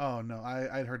 Oh no,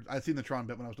 I'd seen the Tron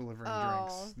bit when I was delivering Oh.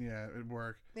 drinks. Yeah, at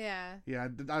work. Yeah. Yeah,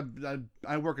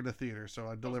 I work at a theater, so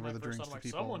I deliver My the first drinks thought, to like,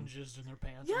 people. someone jizzed in their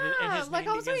pants. Yeah, and his like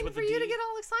name I was begins waiting with for a you to D. get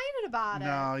all excited about it.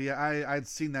 No, yeah, I'd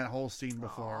seen that whole scene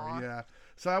before. Aw. Yeah,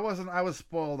 so I was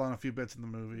spoiled on a few bits in the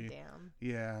movie. Damn.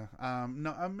 Yeah.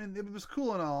 No, I mean it was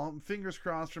cool and all. Fingers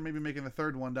crossed for maybe making the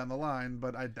third one down the line,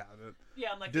 but I doubt it.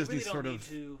 Yeah, I'm like, Disney they really sort don't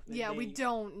of- need to. Yeah, we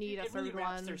don't need a It really third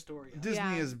wraps one. their story up. Disney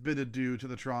Yeah. has bid adieu to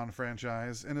the Tron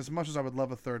franchise, and as much as I would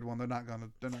love a third one, they're not gonna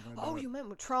do Oh, it. you meant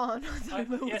with Tron. I thought you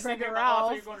meant with Yes, Wreck-It I thought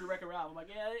Ralph. you were going to Wreck-It Ralph. I'm like,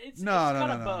 yeah, it's No, got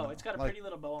no, a no, bow. no. It's got a Like, pretty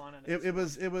little bow on it. It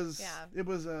was Yeah. it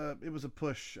was a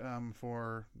push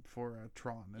for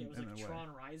Tron Yeah, it was in like a way.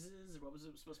 Tron Rises. What was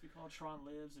it supposed to be called? Tron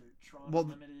Lives or Tron Well,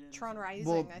 Unlimited? Tron Rising,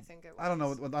 Well, I think it was. I don't know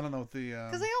what the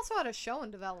Because they also had a show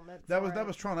in development. that for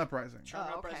was it. Tron Uprising. Tron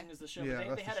Oh, okay. Uprising is the show. Yeah, But they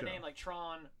that's had the a show. name like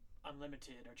Tron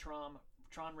Unlimited or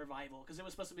Tron Revival because it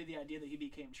was supposed to be the idea that he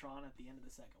became Tron at the end of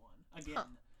the second one again, Huh.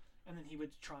 and then he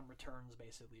would Tron Returns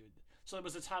basically. So it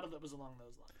was a title that was along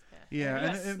those lines. Yeah,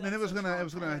 Yes, and it that's was a gonna Tron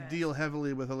gonna franchise. deal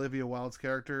heavily with Olivia Wilde's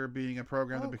character being a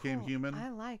program Oh, that became cool. human. I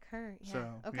like her. Yeah.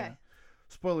 So okay. yeah.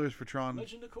 Spoilers for Tron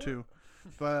Legend of Korra. 2.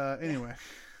 But anyway,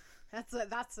 That's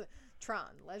a Tron,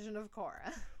 Legend of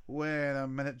Korra. wait a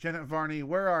minute, Janet Varney,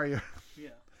 where are you? Yeah.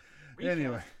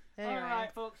 Anyway. Anyway. All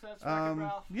right, folks. That's Wreck-It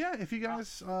Ralph. Yeah, if you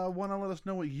guys want to let us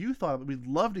know what you thought of it, we'd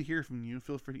love to hear from you.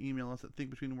 Feel free to email us at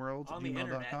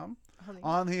thinkbetweenworlds@gmail.com.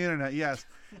 On the internet, yes.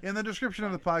 In the description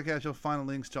of the podcast, you'll find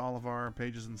links to all of our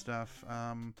pages and stuff.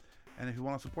 And if you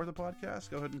want to support the podcast,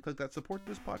 go ahead and click that support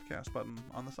this podcast button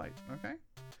on the site. Okay?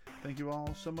 Thank you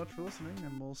all so much for listening,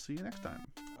 and we'll see you next time.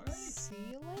 All right. See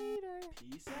you later.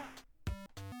 Peace out.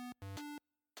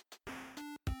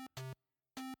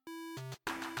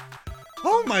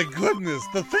 Oh my goodness!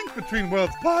 The Think Between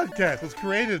Worlds podcast was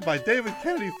created by David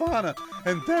Kennedy Fana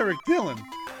and Derek Dillon.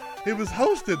 It was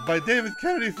hosted by David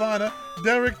Kennedy Fana,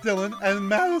 Derek Dillon, and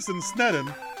Madison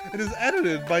Sneddon. It is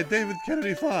edited by David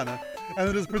Kennedy Fana, and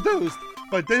it is produced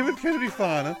by David Kennedy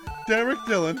Fana, Derek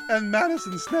Dillon, and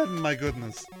Madison Sneddon, my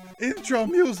goodness. Intro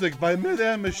music by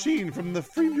Mid-Air Machine from the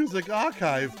Free Music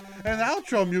Archive, and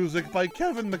outro music by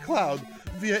Kevin MacLeod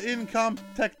via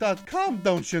Incomptech.com,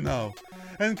 don't you know?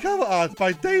 And cover art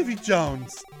by Davy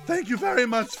Jones. Thank you very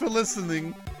much for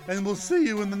listening, and we'll see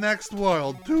you in the next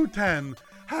world, 210.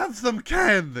 Have some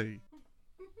candy.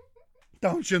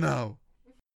 Don't you know?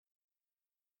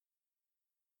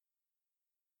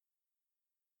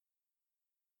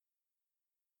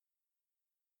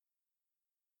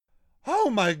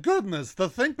 Oh my goodness! The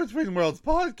Think Between Worlds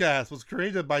podcast was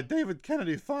created by David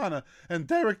Kennedy Fana and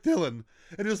Derek Dillon.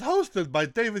 It is hosted by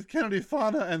David Kennedy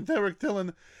Fana and Derek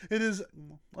Dillon. It is...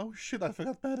 Oh shit, I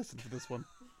forgot Madison for this one.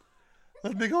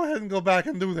 Let me go ahead and go back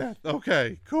and do that.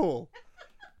 Okay, cool.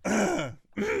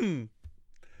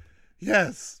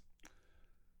 Yes.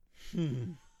 If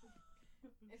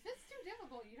it's too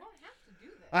difficult, you don't have to do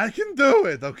this. I can do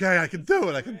it, okay? I can do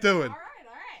it. I can do it. All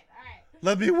right.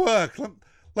 Let me work.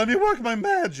 Let me work my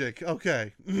magic.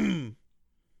 Okay.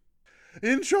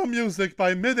 Intro music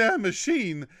by Mid-Air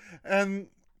Machine and...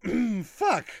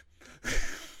 fuck.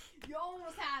 You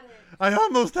almost had it. I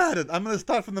almost had it. I'm going to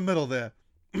start from the middle there.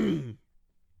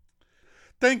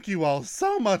 Thank you all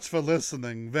so much for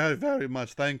listening. Very, very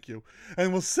much thank you.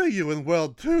 And we'll see you in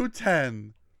World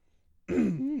 210.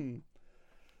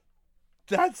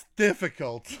 That's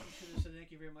difficult. You should have said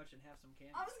thank you very much and have some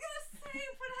candy. I was gonna say,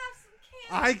 but have some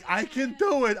candy. I can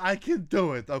do it. I can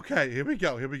do it. Okay, here we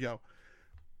go.